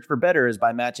way to search for better is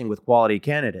by matching with quality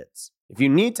candidates. If you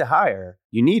need to hire,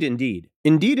 you need Indeed.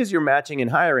 Indeed is your matching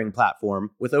and hiring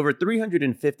platform with over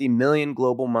 350 million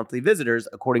global monthly visitors,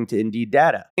 according to Indeed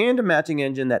data, and a matching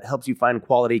engine that helps you find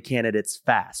quality candidates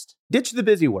fast. Ditch the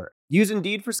busy work. Use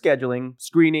Indeed for scheduling,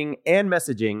 screening, and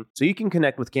messaging so you can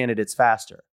connect with candidates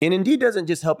faster. And Indeed doesn't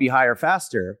just help you hire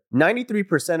faster.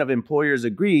 93% of employers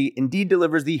agree Indeed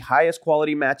delivers the highest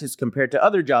quality matches compared to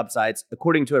other job sites,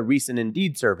 according to a recent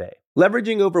Indeed survey.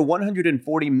 Leveraging over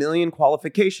 140 million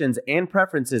qualifications and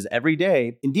preferences every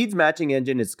day, Indeed's matching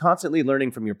engine is constantly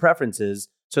learning from your preferences,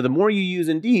 so the more you use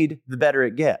Indeed, the better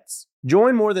it gets.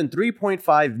 Join more than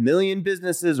 3.5 million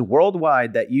businesses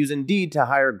worldwide that use Indeed to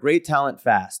hire great talent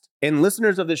fast. And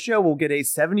listeners of the show will get a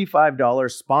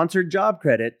 $75 sponsored job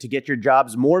credit to get your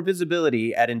jobs more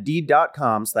visibility at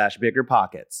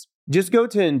Indeed.com/biggerpockets. Just go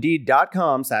to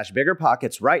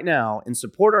Indeed.com/biggerpockets right now and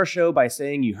support our show by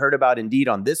saying you heard about Indeed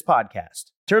on this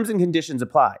podcast. Terms and conditions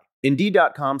apply.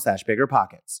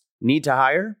 Indeed.com/biggerpockets. Need to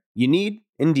hire? You need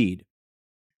Indeed.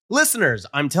 Listeners,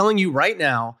 I'm telling you right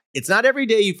now, it's not every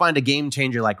day you find a game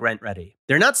changer like RentRedi.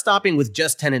 They're not stopping with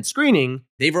just tenant screening.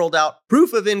 They've rolled out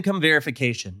proof of income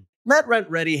verification. Let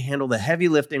RentRedi handle the heavy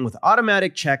lifting with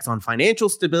automatic checks on financial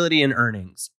stability and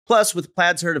earnings. Plus, with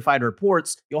Plaid certified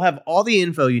reports, you'll have all the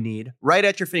info you need right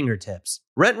at your fingertips.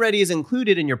 RentRedi is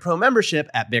included in your pro membership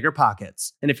at Bigger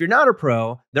Pockets. And if you're not a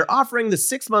pro, they're offering the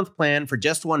 6-month plan for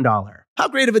just $1. How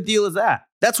great of a deal is that?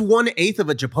 That's 1/8 of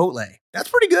a Chipotle. That's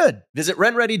pretty good. Visit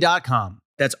rentredi.com.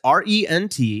 That's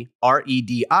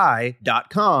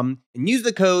RENTREDI.com and use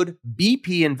the code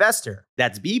BP Investor.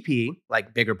 That's BP,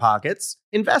 like Bigger Pockets,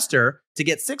 Investor, to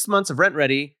get 6 months of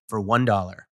RentRedi for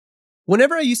 $1.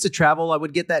 Whenever I used to travel, I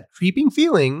would get that creeping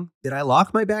feeling that I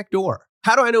locked my back door.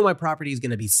 How do I know my property is going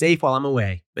to be safe while I'm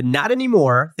away? But not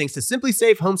anymore, thanks to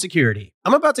SimpliSafe Home Security.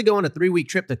 I'm about to go on a 3-week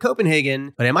trip to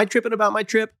Copenhagen, but am I tripping about my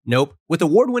trip? Nope. With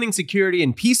award-winning security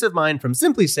and peace of mind from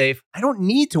SimpliSafe, I don't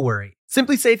need to worry.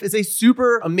 SimpliSafe is a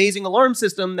super amazing alarm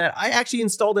system that I actually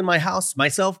installed in my house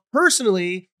myself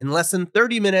personally in less than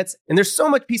 30 minutes. And there's so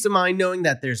much peace of mind knowing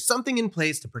that there's something in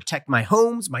place to protect my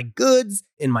homes, my goods,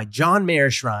 and my John Mayer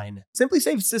shrine.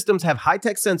 SimpliSafe systems have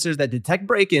high-tech sensors that detect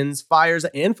break-ins, fires,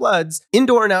 and floods,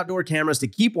 indoor and outdoor cameras to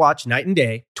keep watch night and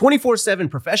day, 24/7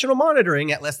 professional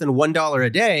monitoring at less than $1 a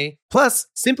day. Plus,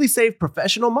 SimpliSafe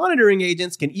professional monitoring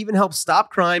agents can even help stop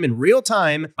crime in real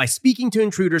time by speaking to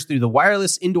intruders through the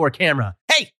wireless indoor camera.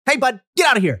 Hey, bud, get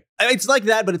out of here. It's like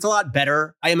that, but it's a lot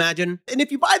better, I imagine. And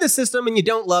if you buy the system and you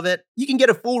don't love it, you can get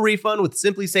a full refund with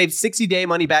SimpliSafe's 60-day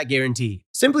money-back guarantee.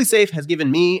 SimpliSafe has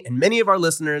given me and many of our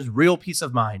listeners real peace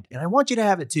of mind, and I want you to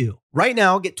have it too. Right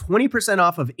now, get 20%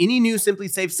 off of any new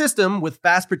SimpliSafe system with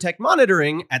Fast Protect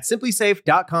monitoring at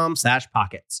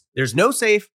simplisafe.com/pockets. There's no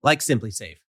safe like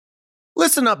SimpliSafe.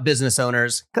 Listen up, business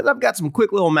owners, because I've got some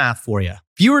quick little math for you.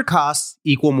 Fewer costs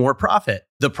equal more profit.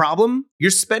 The problem?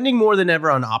 You're spending more than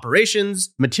ever on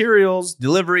operations, materials,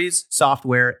 deliveries,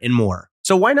 software, and more.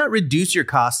 So why not reduce your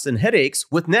costs and headaches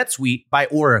with NetSuite by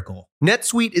Oracle?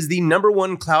 NetSuite is the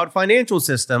 #1 cloud financial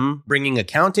system, bringing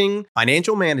accounting,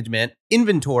 financial management,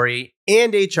 inventory,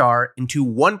 and HR into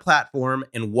one platform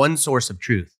and one source of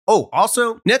truth. Oh,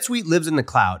 also, NetSuite lives in the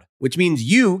cloud, which means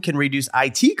you can reduce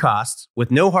IT costs with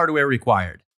no hardware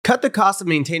required. Cut the cost of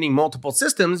maintaining multiple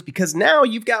systems because now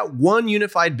you've got one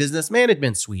unified business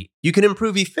management suite. You can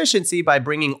improve efficiency by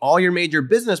bringing all your major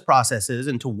business processes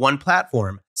into one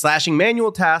platform, slashing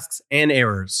manual tasks and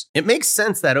errors. It makes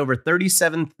sense that over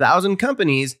 37,000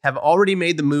 companies have already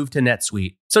made the move to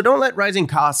NetSuite. So don't let rising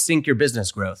costs sink your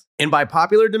business growth. And by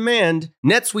popular demand,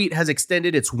 NetSuite has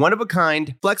extended its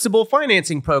one-of-a-kind, flexible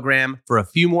financing program for a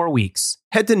few more weeks.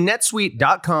 Head to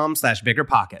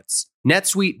netsuite.com/biggerpockets.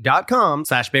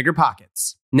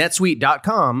 netsuite.com/biggerpockets.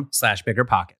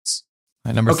 netsuite.com/biggerpockets.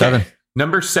 Number 7.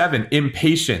 Number 7,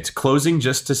 impatient, closing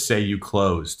just to say you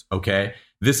closed. Okay.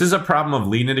 This is a problem of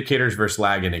lead indicators versus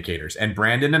lag indicators. And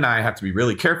Brandon and I have to be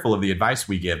really careful of the advice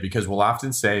we give because we'll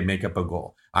often say, make up a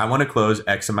goal. I want to close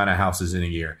X amount of houses in a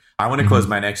year. I want to close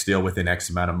my next deal within X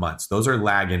amount of months. Those are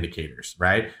lag indicators,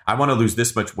 right? I want to lose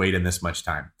this much weight in this much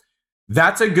time.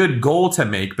 That's a good goal to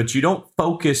make, but you don't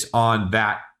focus on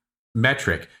that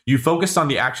metric. You focus on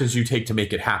the actions you take to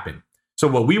make it happen. So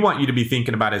what we want you to be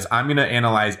thinking about is I'm going to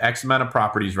analyze X amount of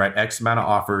properties, right? X amount of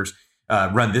offers,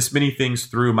 run this many things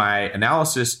through my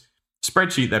analysis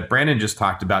spreadsheet that Brandon just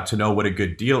talked about to know what a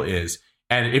good deal is.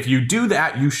 And if you do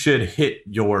that, you should hit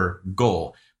your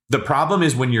goal. The problem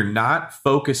is when you're not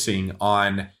focusing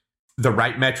on the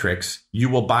right metrics, you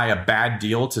will buy a bad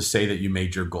deal to say that you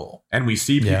made your goal. And we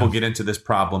see people get into this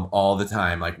problem all the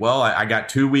time. Like, well, I got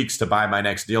 2 weeks to buy my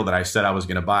next deal that I said I was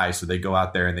going to buy. So they go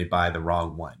out there and they buy the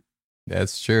wrong one.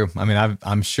 That's true. I mean,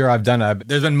 I'm sure I've done it.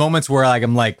 There's been moments where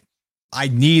I'm like, I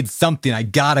need something. I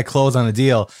got to close on a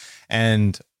deal.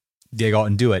 And they go out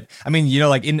and do it. I mean, we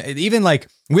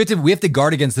have to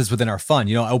guard against this within our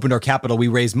fund. Open Door Capital, we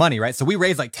raise money, right? So we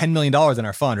raised like $10 million in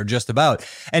our fund or just about.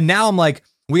 And now I'm like,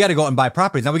 we got to go out and buy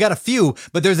properties. Now we got a few,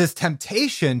 but there's this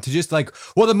temptation to just like,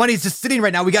 well, the money's just sitting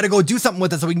right now. We got to go do something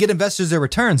with it so we can get investors their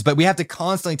returns. But we have to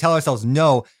constantly tell ourselves,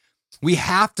 no, we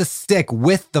have to stick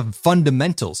with the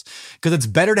fundamentals, because it's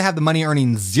better to have the money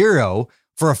earning 0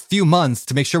 for a few months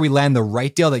to make sure we land the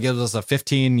right deal that gives us a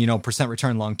 15%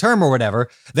 return long term or whatever,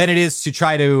 than it is to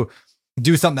try to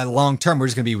do something that long term we're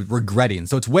just going to be regretting.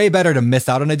 So it's way better to miss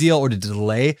out on a deal or to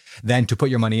delay than to put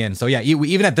your money in. So yeah,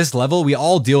 even at this level, we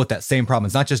all deal with that same problem.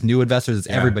 It's not just new investors, it's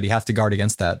everybody has to guard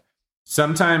against that.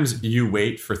 Sometimes you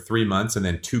wait for 3 months and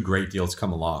then 2 great deals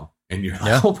come along and you're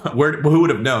like, who would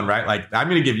have known, right? Like, I'm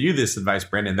going to give you this advice,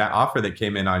 Brandon. That offer that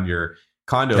came in on your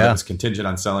condo that was contingent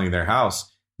on selling their house,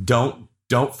 don't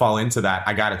fall into that.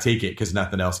 I got to take it because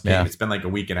nothing else came. Yeah. It's been like a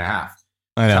week and a half.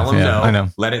 I know, Tell them no, I know.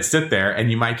 Let it sit there,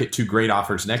 and you might get 2 great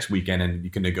offers next weekend, and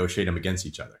you can negotiate them against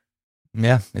each other.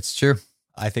 Yeah, it's true.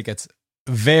 I think it's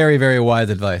very, very wise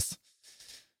advice.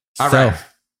 All right.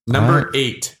 Number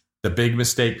 8, the big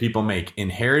mistake people make: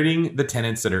 inheriting the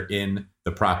tenants that are in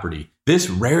the property. This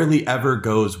rarely ever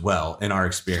goes well in our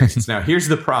experience. Now, here's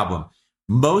the problem.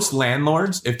 Most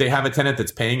landlords, if they have a tenant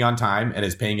that's paying on time and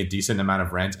is paying a decent amount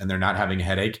of rent and they're not having a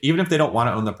headache, even if they don't want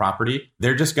to own the property,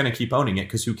 they're just going to keep owning it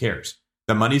because who cares?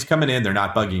 The money's coming in. They're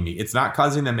not bugging me. It's not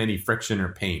causing them any friction or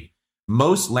pain.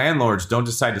 Most landlords don't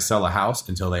decide to sell a house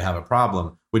until they have a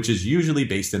problem, which is usually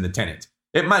based in the tenant.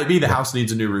 It might be the house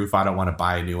needs a new roof. I don't want to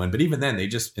buy a new one. But even then,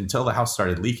 until the house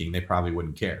started leaking, they probably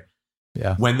wouldn't care.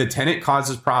 Yeah. When the tenant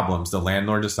causes problems, the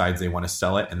landlord decides they want to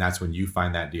sell it. And that's when you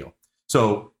find that deal.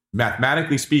 So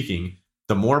mathematically speaking,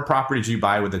 the more properties you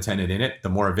buy with a tenant in it, the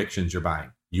more evictions you're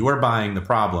buying. You are buying the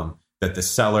problem that the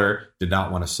seller did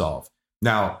not want to solve.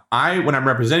 Now, when I'm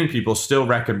representing people, still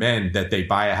recommend that they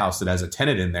buy a house that has a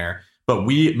tenant in there, but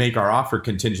we make our offer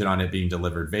contingent on it being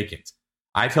delivered vacant.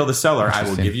 I tell the seller, I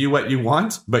will give you what you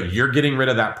want, but you're getting rid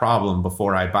of that problem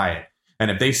before I buy it.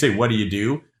 And if they say, what do you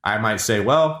do? I might say,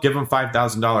 well, give them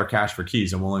 $5,000 cash for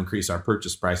keys and we'll increase our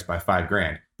purchase price by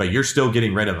 $5,000, but you're still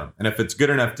getting rid of them. And if it's a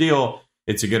good enough deal,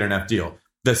 it's a good enough deal.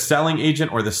 The selling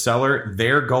agent or the seller,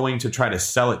 they're going to try to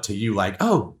sell it to you like,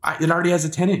 oh, it already has a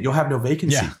tenant. You'll have no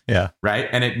vacancy. Yeah. Right.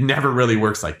 And it never really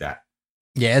works like that.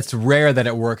 Yeah, it's rare that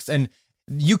it works. And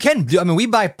you can do, we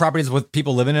buy properties with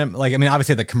people living in them.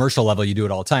 Obviously at the commercial level, you do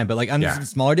it all the time, but on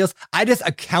smaller deals, I just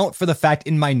account for the fact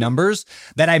in my numbers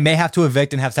that I may have to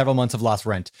evict and have several months of lost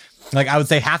rent. I would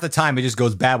say half the time it just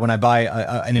goes bad when I buy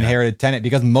an inherited tenant,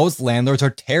 because most landlords are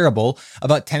terrible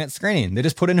about tenant screening. They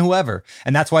just put in whoever.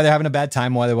 And that's why they're having a bad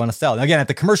time, why they want to sell. Now, again, at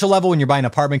the commercial level, when you're buying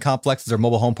apartment complexes or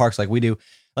mobile home parks like we do,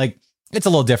 it's a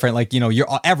little different.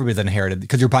 Everybody's inherited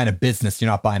because you're buying a business.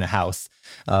 You're not buying a house.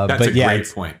 That's a great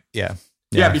point. Yeah.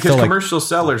 Yeah, because commercial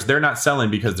sellers, they're not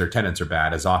selling because their tenants are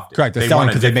bad as often. Correct. They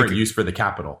want a different use for the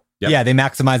capital. Yep. Yeah, they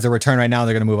maximize their return right now.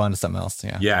 They're going to move on to something else.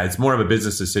 Yeah, it's more of a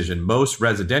business decision. Most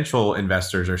residential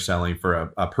investors are selling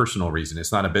for a personal reason.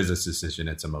 It's not a business decision.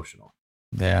 It's emotional.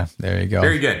 Yeah, there you go.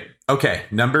 Very good. Okay,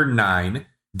 number 9,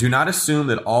 do not assume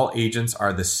that all agents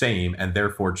are the same and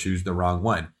therefore choose the wrong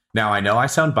one. Now, I know I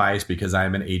sound biased because I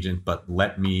am an agent, but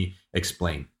let me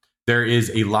explain. There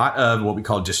is a lot of what we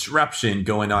call disruption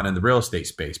going on in the real estate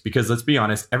space because, let's be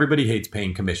honest, everybody hates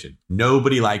paying commission.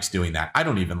 Nobody likes doing that. I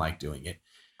don't even like doing it.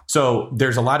 So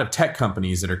there's a lot of tech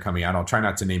companies that are coming out. I'll try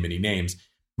not to name any names,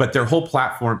 but their whole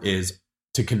platform is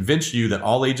to convince you that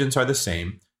all agents are the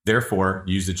same. Therefore,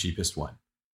 use the cheapest one.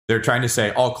 They're trying to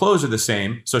say all clothes are the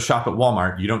same. So shop at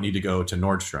Walmart. You don't need to go to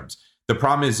Nordstrom's. The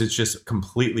problem is it's just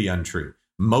completely untrue.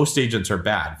 Most agents are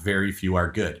bad. Very few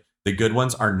are good. The good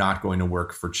ones are not going to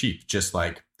work for cheap, just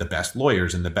like the best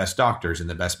lawyers and the best doctors and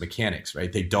the best mechanics,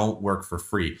 right? They don't work for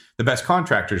free. The best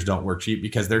contractors don't work cheap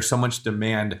because there's so much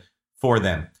demand for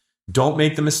them. Don't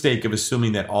make the mistake of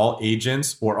assuming that all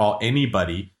agents or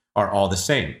anybody are all the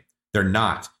same. They're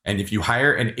not. And if you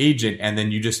hire an agent and then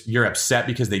you're upset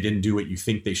because they didn't do what you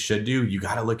think they should do, you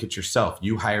got to look at yourself.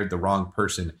 You hired the wrong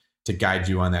person to guide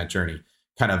you on that journey.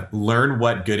 Kind of learn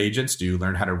what good agents do,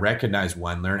 learn how to recognize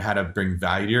one, learn how to bring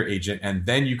value to your agent, and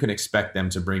then you can expect them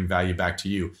to bring value back to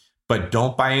you. But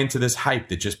don't buy into this hype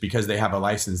that just because they have a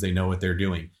license, they know what they're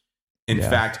doing. In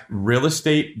fact, real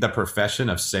estate, the profession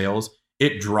of sales,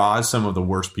 it draws some of the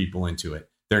worst people into it.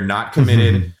 They're not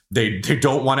committed. They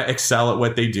don't want to excel at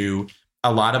what they do.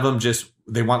 A lot of them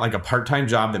they want like a part-time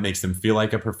job that makes them feel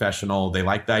like a professional. They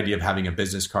like the idea of having a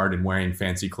business card and wearing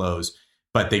fancy clothes,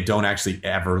 but they don't actually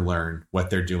ever learn what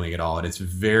they're doing at all. And it's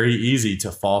very easy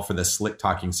to fall for the slick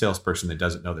talking salesperson that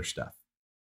doesn't know their stuff.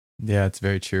 Yeah, it's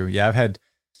very true. Yeah, I've had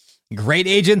great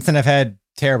agents and I've had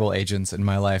terrible agents in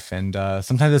my life. And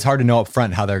sometimes it's hard to know up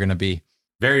front how they're going to be.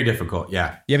 Very difficult.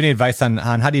 Yeah. You have any advice on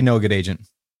how do you know a good agent?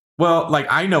 Well, like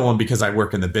I know them because I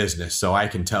work in the business, so I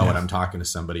can tell when I'm talking to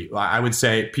somebody. I would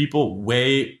say people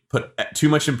put too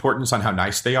much importance on how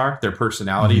nice they are, their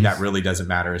personality. That really doesn't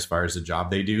matter as far as the job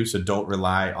they do. So don't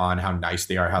rely on how nice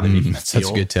they are, how they make you feel.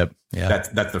 That's a good tip. Yeah,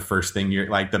 that's the first thing. You're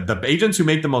like the agents who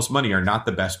make the most money are not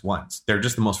the best ones. They're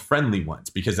just the most friendly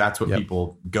ones because that's what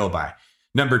people go by.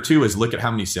 Number two is look at how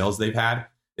many sales they've had.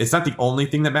 It's not the only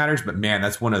thing that matters, but man,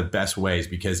 that's one of the best ways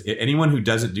because anyone who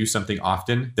doesn't do something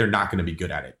often, they're not going to be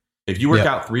good at it. If you work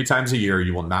out 3 times a year,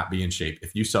 you will not be in shape.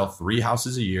 If you sell 3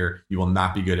 houses a year, you will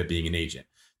not be good at being an agent.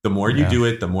 The more you do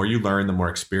it, the more you learn, the more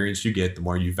experience you get, the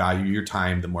more you value your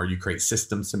time, the more you create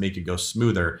systems to make it go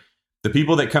smoother. The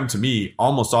people that come to me,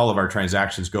 almost all of our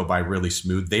transactions go by really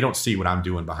smooth. They don't see what I'm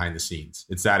doing behind the scenes.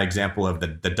 It's that example of the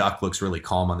duck looks really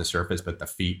calm on the surface, but the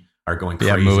feet are going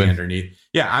crazy underneath.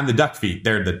 Yeah, I'm the duck feet.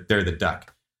 They're the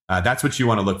duck. That's what you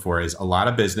want to look for is a lot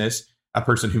of business. A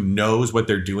person who knows what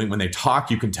they're doing. When they talk,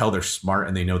 you can tell they're smart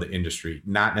and they know the industry,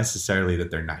 not necessarily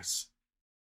that they're nice.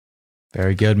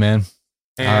 Very good, man.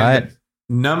 And all right.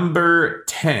 Number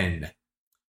 10.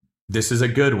 This is a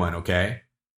good one, okay?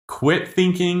 Quit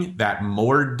thinking that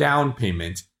more down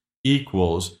payment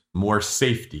equals more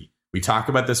safety. We talk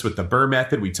about this with the Burr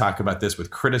method. We talk about this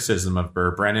with criticism of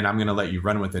Burr. Brandon, I'm going to let you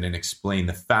run with it and explain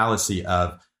the fallacy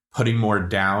of putting more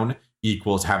down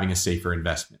equals having a safer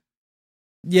investment.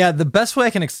 Yeah, the best way I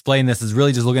can explain this is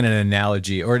really just looking at an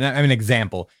analogy or an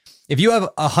example. If you have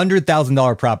a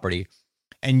 $100,000 property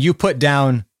and you put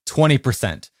down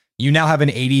 20%, you now have an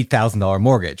 $80,000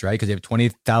 mortgage, right? Because you have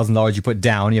 $20,000 you put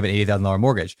down, you have an $80,000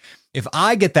 mortgage. If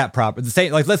I get that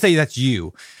property, like let's say that's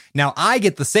you. Now I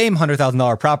get the same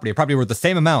 $100,000 property, a property worth the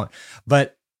same amount,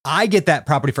 but I get that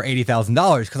property for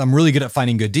 $80,000 because I'm really good at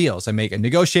finding good deals. I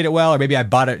negotiate it well, or maybe I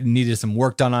bought it and needed some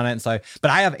work done on it. And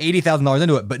but I have $80,000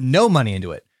 into it, but no money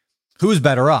into it. Who's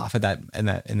better off in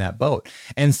that boat?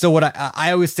 And so what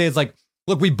I always say is like,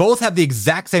 look, we both have the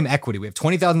exact same equity. We have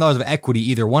 $20,000 of equity,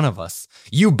 either one of us.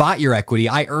 You bought your equity.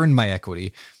 I earned my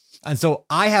equity. And so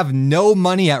I have no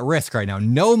money at risk right now,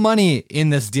 no money in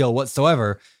this deal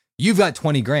whatsoever. You've got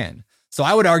 20 grand. So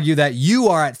I would argue that you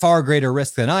are at far greater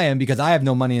risk than I am because I have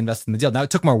no money invested in the deal. Now, it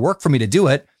took more work for me to do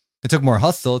it. It took more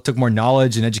hustle. It took more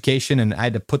knowledge and education, and I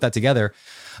had to put that together.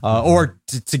 Or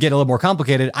to get a little more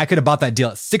complicated, I could have bought that deal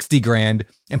at 60 grand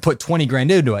and put 20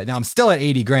 grand into it. Now I'm still at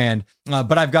 80 grand,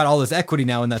 but I've got all this equity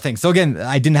now in that thing. So again,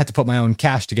 I didn't have to put my own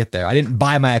cash to get there. I didn't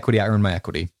buy my equity. I earned my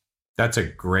equity. That's a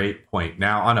great point.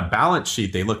 Now on a balance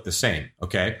sheet, they look the same.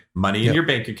 Okay. Money in your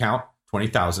bank account,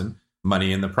 20,000,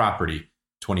 money in the property,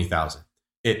 20,000.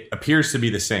 It appears to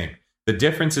be the same. The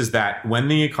difference is that when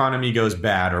the economy goes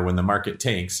bad or when the market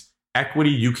tanks, equity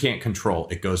you can't control.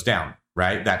 It goes down,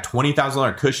 right? That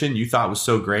 $20,000 cushion you thought was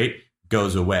so great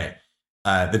goes away.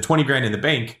 The 20 grand in the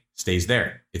bank stays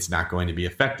there. It's not going to be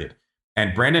affected.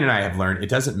 And Brandon and I have learned it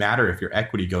doesn't matter if your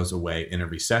equity goes away in a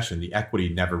recession. The equity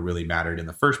never really mattered in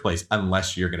the first place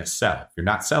unless you're going to sell. If you're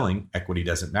not selling, equity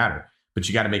doesn't matter. But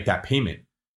you got to make that payment.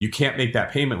 You can't make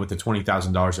that payment with the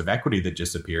 $20,000 of equity that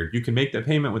just appeared. You can make the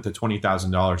payment with the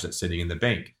 $20,000 that's sitting in the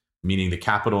bank, meaning the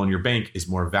capital in your bank is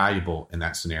more valuable in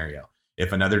that scenario.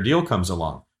 If another deal comes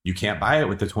along, you can't buy it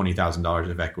with the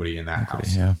 $20,000 of equity in that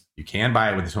house. Yeah. You can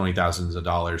buy it with the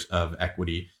 $20,000 of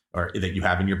equity or that you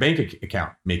have in your bank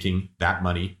account, making that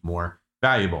money more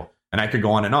valuable. And I could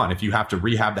go on and on. If you have to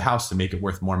rehab the house to make it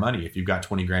worth more money, if you've got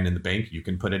 20 grand in the bank, you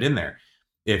can put it in there.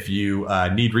 If you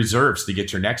need reserves to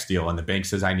get your next deal and the bank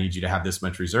says, I need you to have this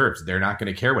much reserves, they're not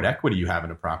going to care what equity you have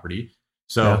in a property.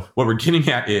 So what we're getting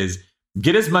at is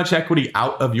get as much equity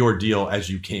out of your deal as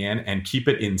you can and keep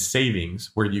it in savings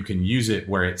where you can use it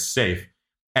where it's safe.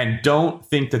 And don't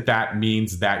think that that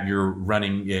means that you're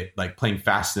running it like playing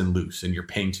fast and loose and you're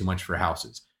paying too much for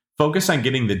houses. Focus on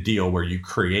getting the deal where you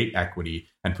create equity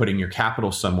and putting your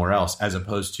capital somewhere else, as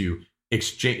opposed to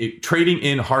trading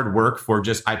in hard work for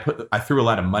just I threw a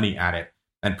lot of money at it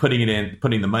and putting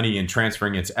the money in,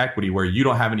 transferring it to equity where you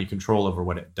don't have any control over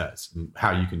what it does and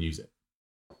how you can use it.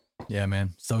 Yeah,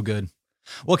 man. So good.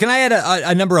 Well, can I add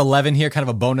a number 11 here, kind of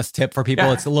a bonus tip for people?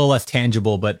 Yeah. It's a little less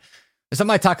tangible, but It's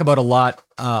something I talk about a lot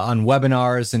on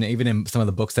webinars and even in some of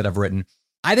the books that I've written.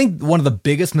 I think one of the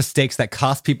biggest mistakes that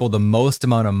cost people the most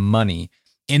amount of money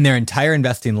in their entire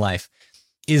investing life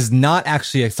is not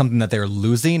actually something that they're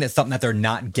losing. It's something that they're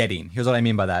not getting. Here's what I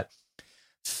mean by that.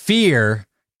 Fear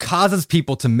causes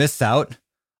people to miss out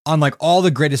on like all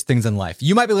the greatest things in life.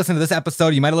 You might be listening to this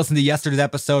episode. You might have listened to yesterday's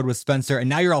episode with Spencer, and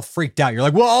now you're all freaked out. You're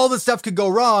like, well, all this stuff could go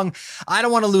wrong. I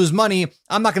don't want to lose money.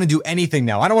 I'm not going to do anything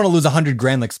now. I don't want to lose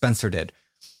 $100,000 like Spencer did.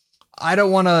 I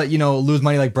don't want to, lose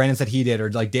money like Brandon said he did,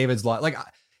 or like David's law.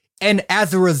 And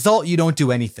as a result, you don't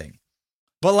do anything.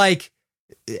 But like,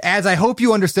 as I hope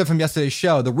you understood from yesterday's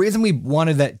show, the reason we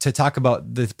wanted to talk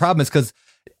about this problem is because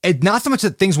it's not so much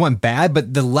that things went bad,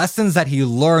 but the lessons that he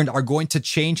learned are going to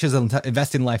change his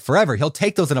investing life forever. He'll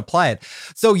take those and apply it.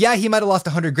 So yeah, he might have lost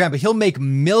 $100,000, but he'll make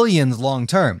millions long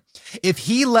term. If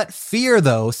he let fear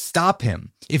though stop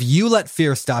him, if you let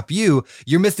fear stop you,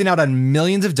 you're missing out on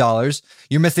millions of dollars.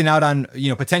 You're missing out on,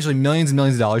 potentially millions and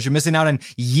millions of dollars. You're missing out on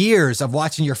years of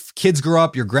watching your kids grow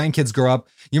up, your grandkids grow up.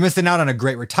 You're missing out on a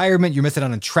great retirement. You're missing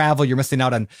out on travel. You're missing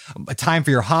out on time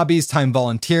for your hobbies, time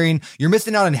volunteering. You're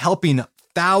missing out on helping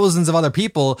thousands of other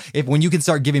people when you can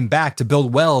start giving back to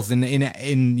build wells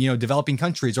in developing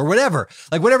countries or whatever.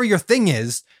 Like whatever your thing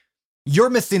is, you're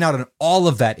missing out on all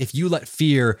of that if you let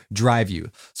fear drive you.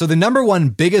 So the number one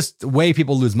biggest way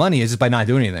people lose money is just by not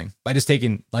doing anything, by just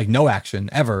taking like no action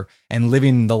ever and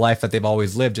living the life that they've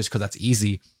always lived just because that's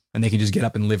easy and they can just get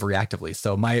up and live reactively.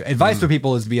 So my advice for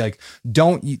people is to be like,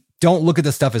 don't look at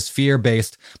this stuff as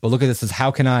fear-based, but look at this as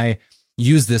how can I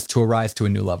use this to arise to a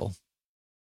new level.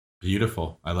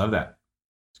 Beautiful. I love that.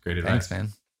 It's great advice. Thanks, man.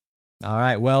 All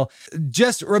right. Well,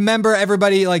 just remember,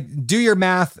 everybody, do your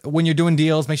math when you're doing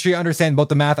deals. Make sure you understand both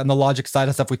the math and the logic side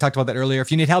of stuff. We talked about that earlier. If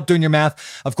you need help doing your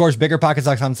math, of course,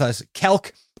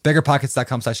 biggerpockets.com/calc.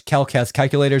 Biggerpockets.com/calc has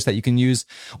calculators that you can use,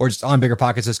 or just on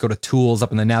BiggerPockets, just go to tools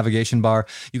up in the navigation bar.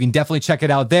 You can definitely check it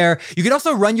out there. You can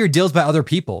also run your deals by other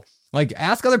people. Like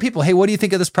ask other people, hey, what do you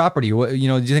think of this property? Do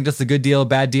you think this is a good deal,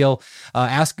 bad deal?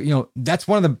 That's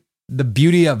one of the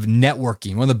beauty of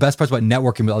networking. One of the best parts about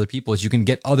networking with other people is you can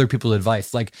get other people's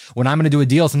advice. Like when I'm going to do a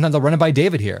deal, sometimes I'll run it by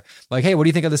David here. Like, hey, what do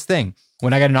you think of this thing?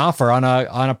 When I get an offer on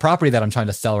a property that I'm trying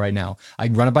to sell right now, I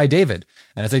run it by David.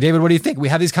 And I say, David, what do you think? We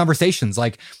have these conversations.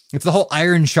 Like it's the whole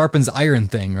iron sharpens iron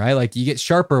thing, right? Like you get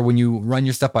sharper when you run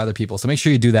your stuff by other people. So make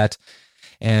sure you do that.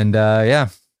 And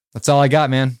that's all I got,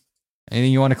 man.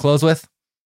 Anything you want to close with?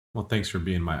 Well, thanks for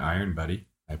being my iron buddy.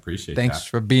 I appreciate that. Thanks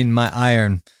for being my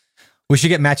iron. We should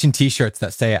get matching t-shirts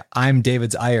that say I'm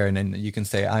David's iron and you can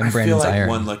say I'm Brandon's iron.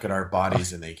 One look at our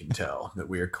bodies and they can tell that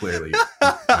we are clearly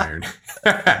iron.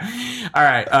 All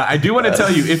right. I do want to tell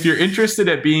you, if you're interested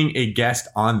at being a guest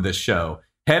on the show,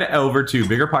 head over to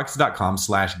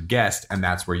biggerpockets.com/guest and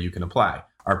that's where you can apply.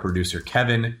 Our producer,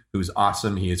 Kevin, who's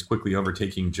awesome. He is quickly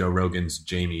overtaking Joe Rogan's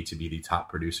Jamie to be the top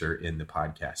producer in the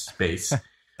podcast space.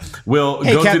 We'll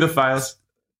go through the files.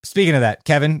 Speaking of that,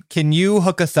 Kevin, can you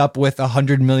hook us up with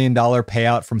 $100 million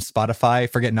payout from Spotify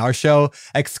for getting our show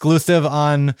exclusive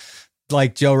on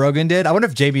like Joe Rogan did? I wonder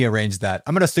if JB arranged that.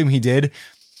 I'm going to assume he did.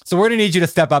 So we're going to need you to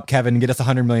step up, Kevin, and get us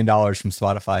 $100 million from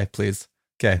Spotify, please.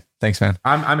 Okay. Thanks, man.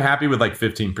 I'm happy with like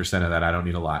 15% of that. I don't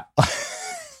need a lot.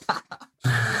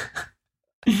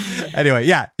 Anyway,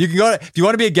 yeah, you can go if you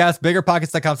want to be a guest,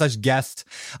 biggerpockets.com/guest.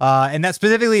 And that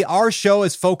specifically, our show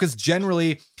is focused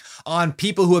generally on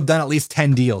people who have done at least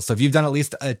 10 deals. So if you've done at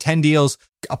least 10 deals,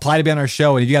 apply to be on our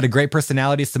show. And if you got a great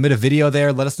personality, submit a video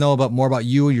there. Let us know more about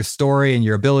you and your story and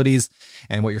your abilities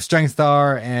and what your strengths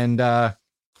are. And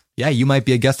you might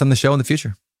be a guest on the show in the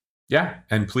future. Yeah.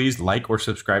 And please like or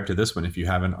subscribe to this one if you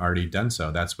haven't already done so.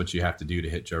 That's what you have to do to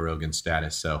hit Joe Rogan's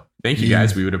status. So thank you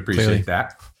guys. We would appreciate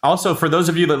that. Also, for those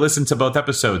of you that listen to both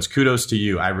episodes, kudos to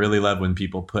you. I really love when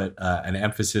people put an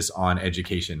emphasis on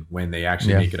education, when they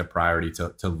actually make it a priority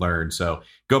to learn. So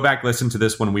go back, listen to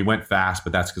this one. We went fast,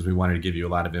 but that's because we wanted to give you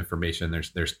a lot of information.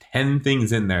 There's 10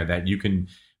 things in there that you can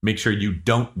make sure you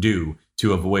don't do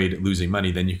to avoid losing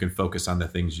money. Then you can focus on the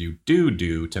things you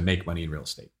do to make money in real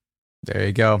estate. There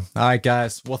you go. All right,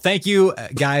 guys. Well, thank you,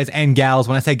 guys and gals.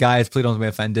 When I say guys, please don't be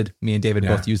offended. Me and David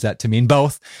both use that to mean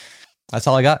both. That's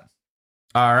all I got.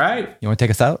 All right. You want to take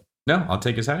us out? No, I'll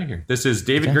take us out of here. This is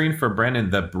David Green for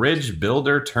Brandon, the Bridge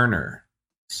Builder Turner,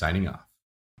 signing off.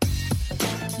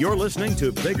 You're listening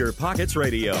to Bigger Pockets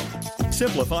Radio,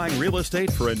 simplifying real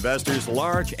estate for investors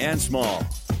large and small.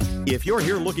 If you're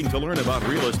here looking to learn about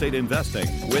real estate investing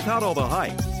without all the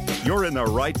hype, you're in the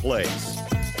right place.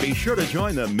 Be sure to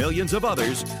join the millions of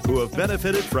others who have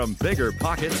benefited from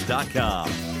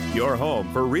BiggerPockets.com, your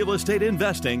home for real estate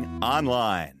investing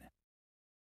online.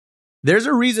 There's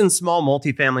a reason small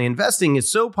multifamily investing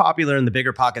is so popular in the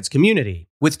Bigger Pockets community.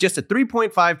 With just a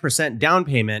 3.5% down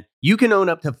payment, you can own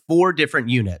up to 4 different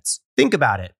units. Think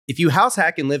about it. If you house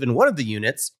hack and live in one of the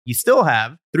units, you still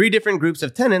have 3 different groups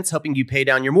of tenants helping you pay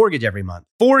down your mortgage every month,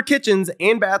 4 kitchens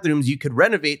and bathrooms you could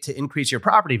renovate to increase your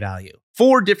property value,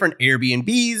 4 different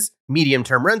Airbnbs,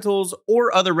 medium-term rentals,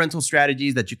 or other rental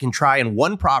strategies that you can try in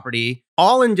one property,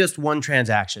 all in just one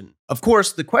transaction. Of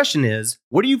course, the question is,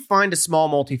 where do you find a small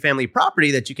multifamily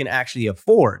property that you can actually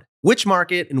afford? Which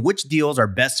market and which deals are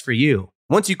best for you?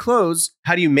 Once you close,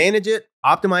 how do you manage it,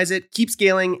 optimize it, keep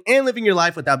scaling, and living your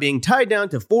life without being tied down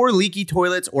to 4 leaky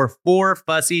toilets or 4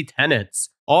 fussy tenants?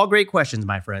 All great questions,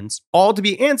 my friends. All to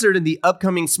be answered in the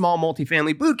upcoming Small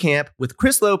Multifamily Bootcamp with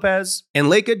Chris Lopez and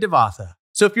Leica Devatha.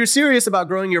 So if you're serious about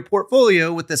growing your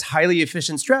portfolio with this highly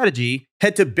efficient strategy,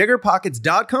 head to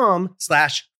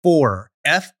biggerpockets.com/4,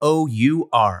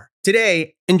 F-O-U-R,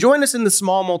 today and join us in the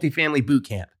Small Multifamily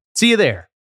Bootcamp. See you there.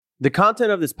 The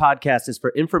content of this podcast is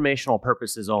for informational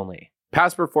purposes only.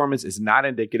 Past performance is not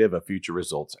indicative of future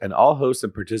results, and all host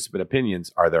and participant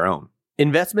opinions are their own.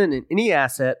 Investment in any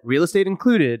asset, real estate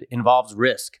included, involves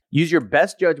risk. Use your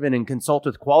best judgment and consult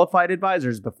with qualified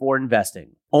advisors before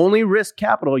investing. Only risk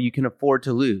capital you can afford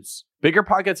to lose. Bigger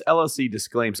Pockets LLC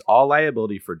disclaims all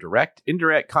liability for direct,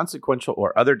 indirect, consequential,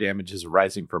 or other damages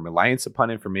arising from reliance upon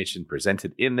information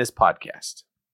presented in this podcast.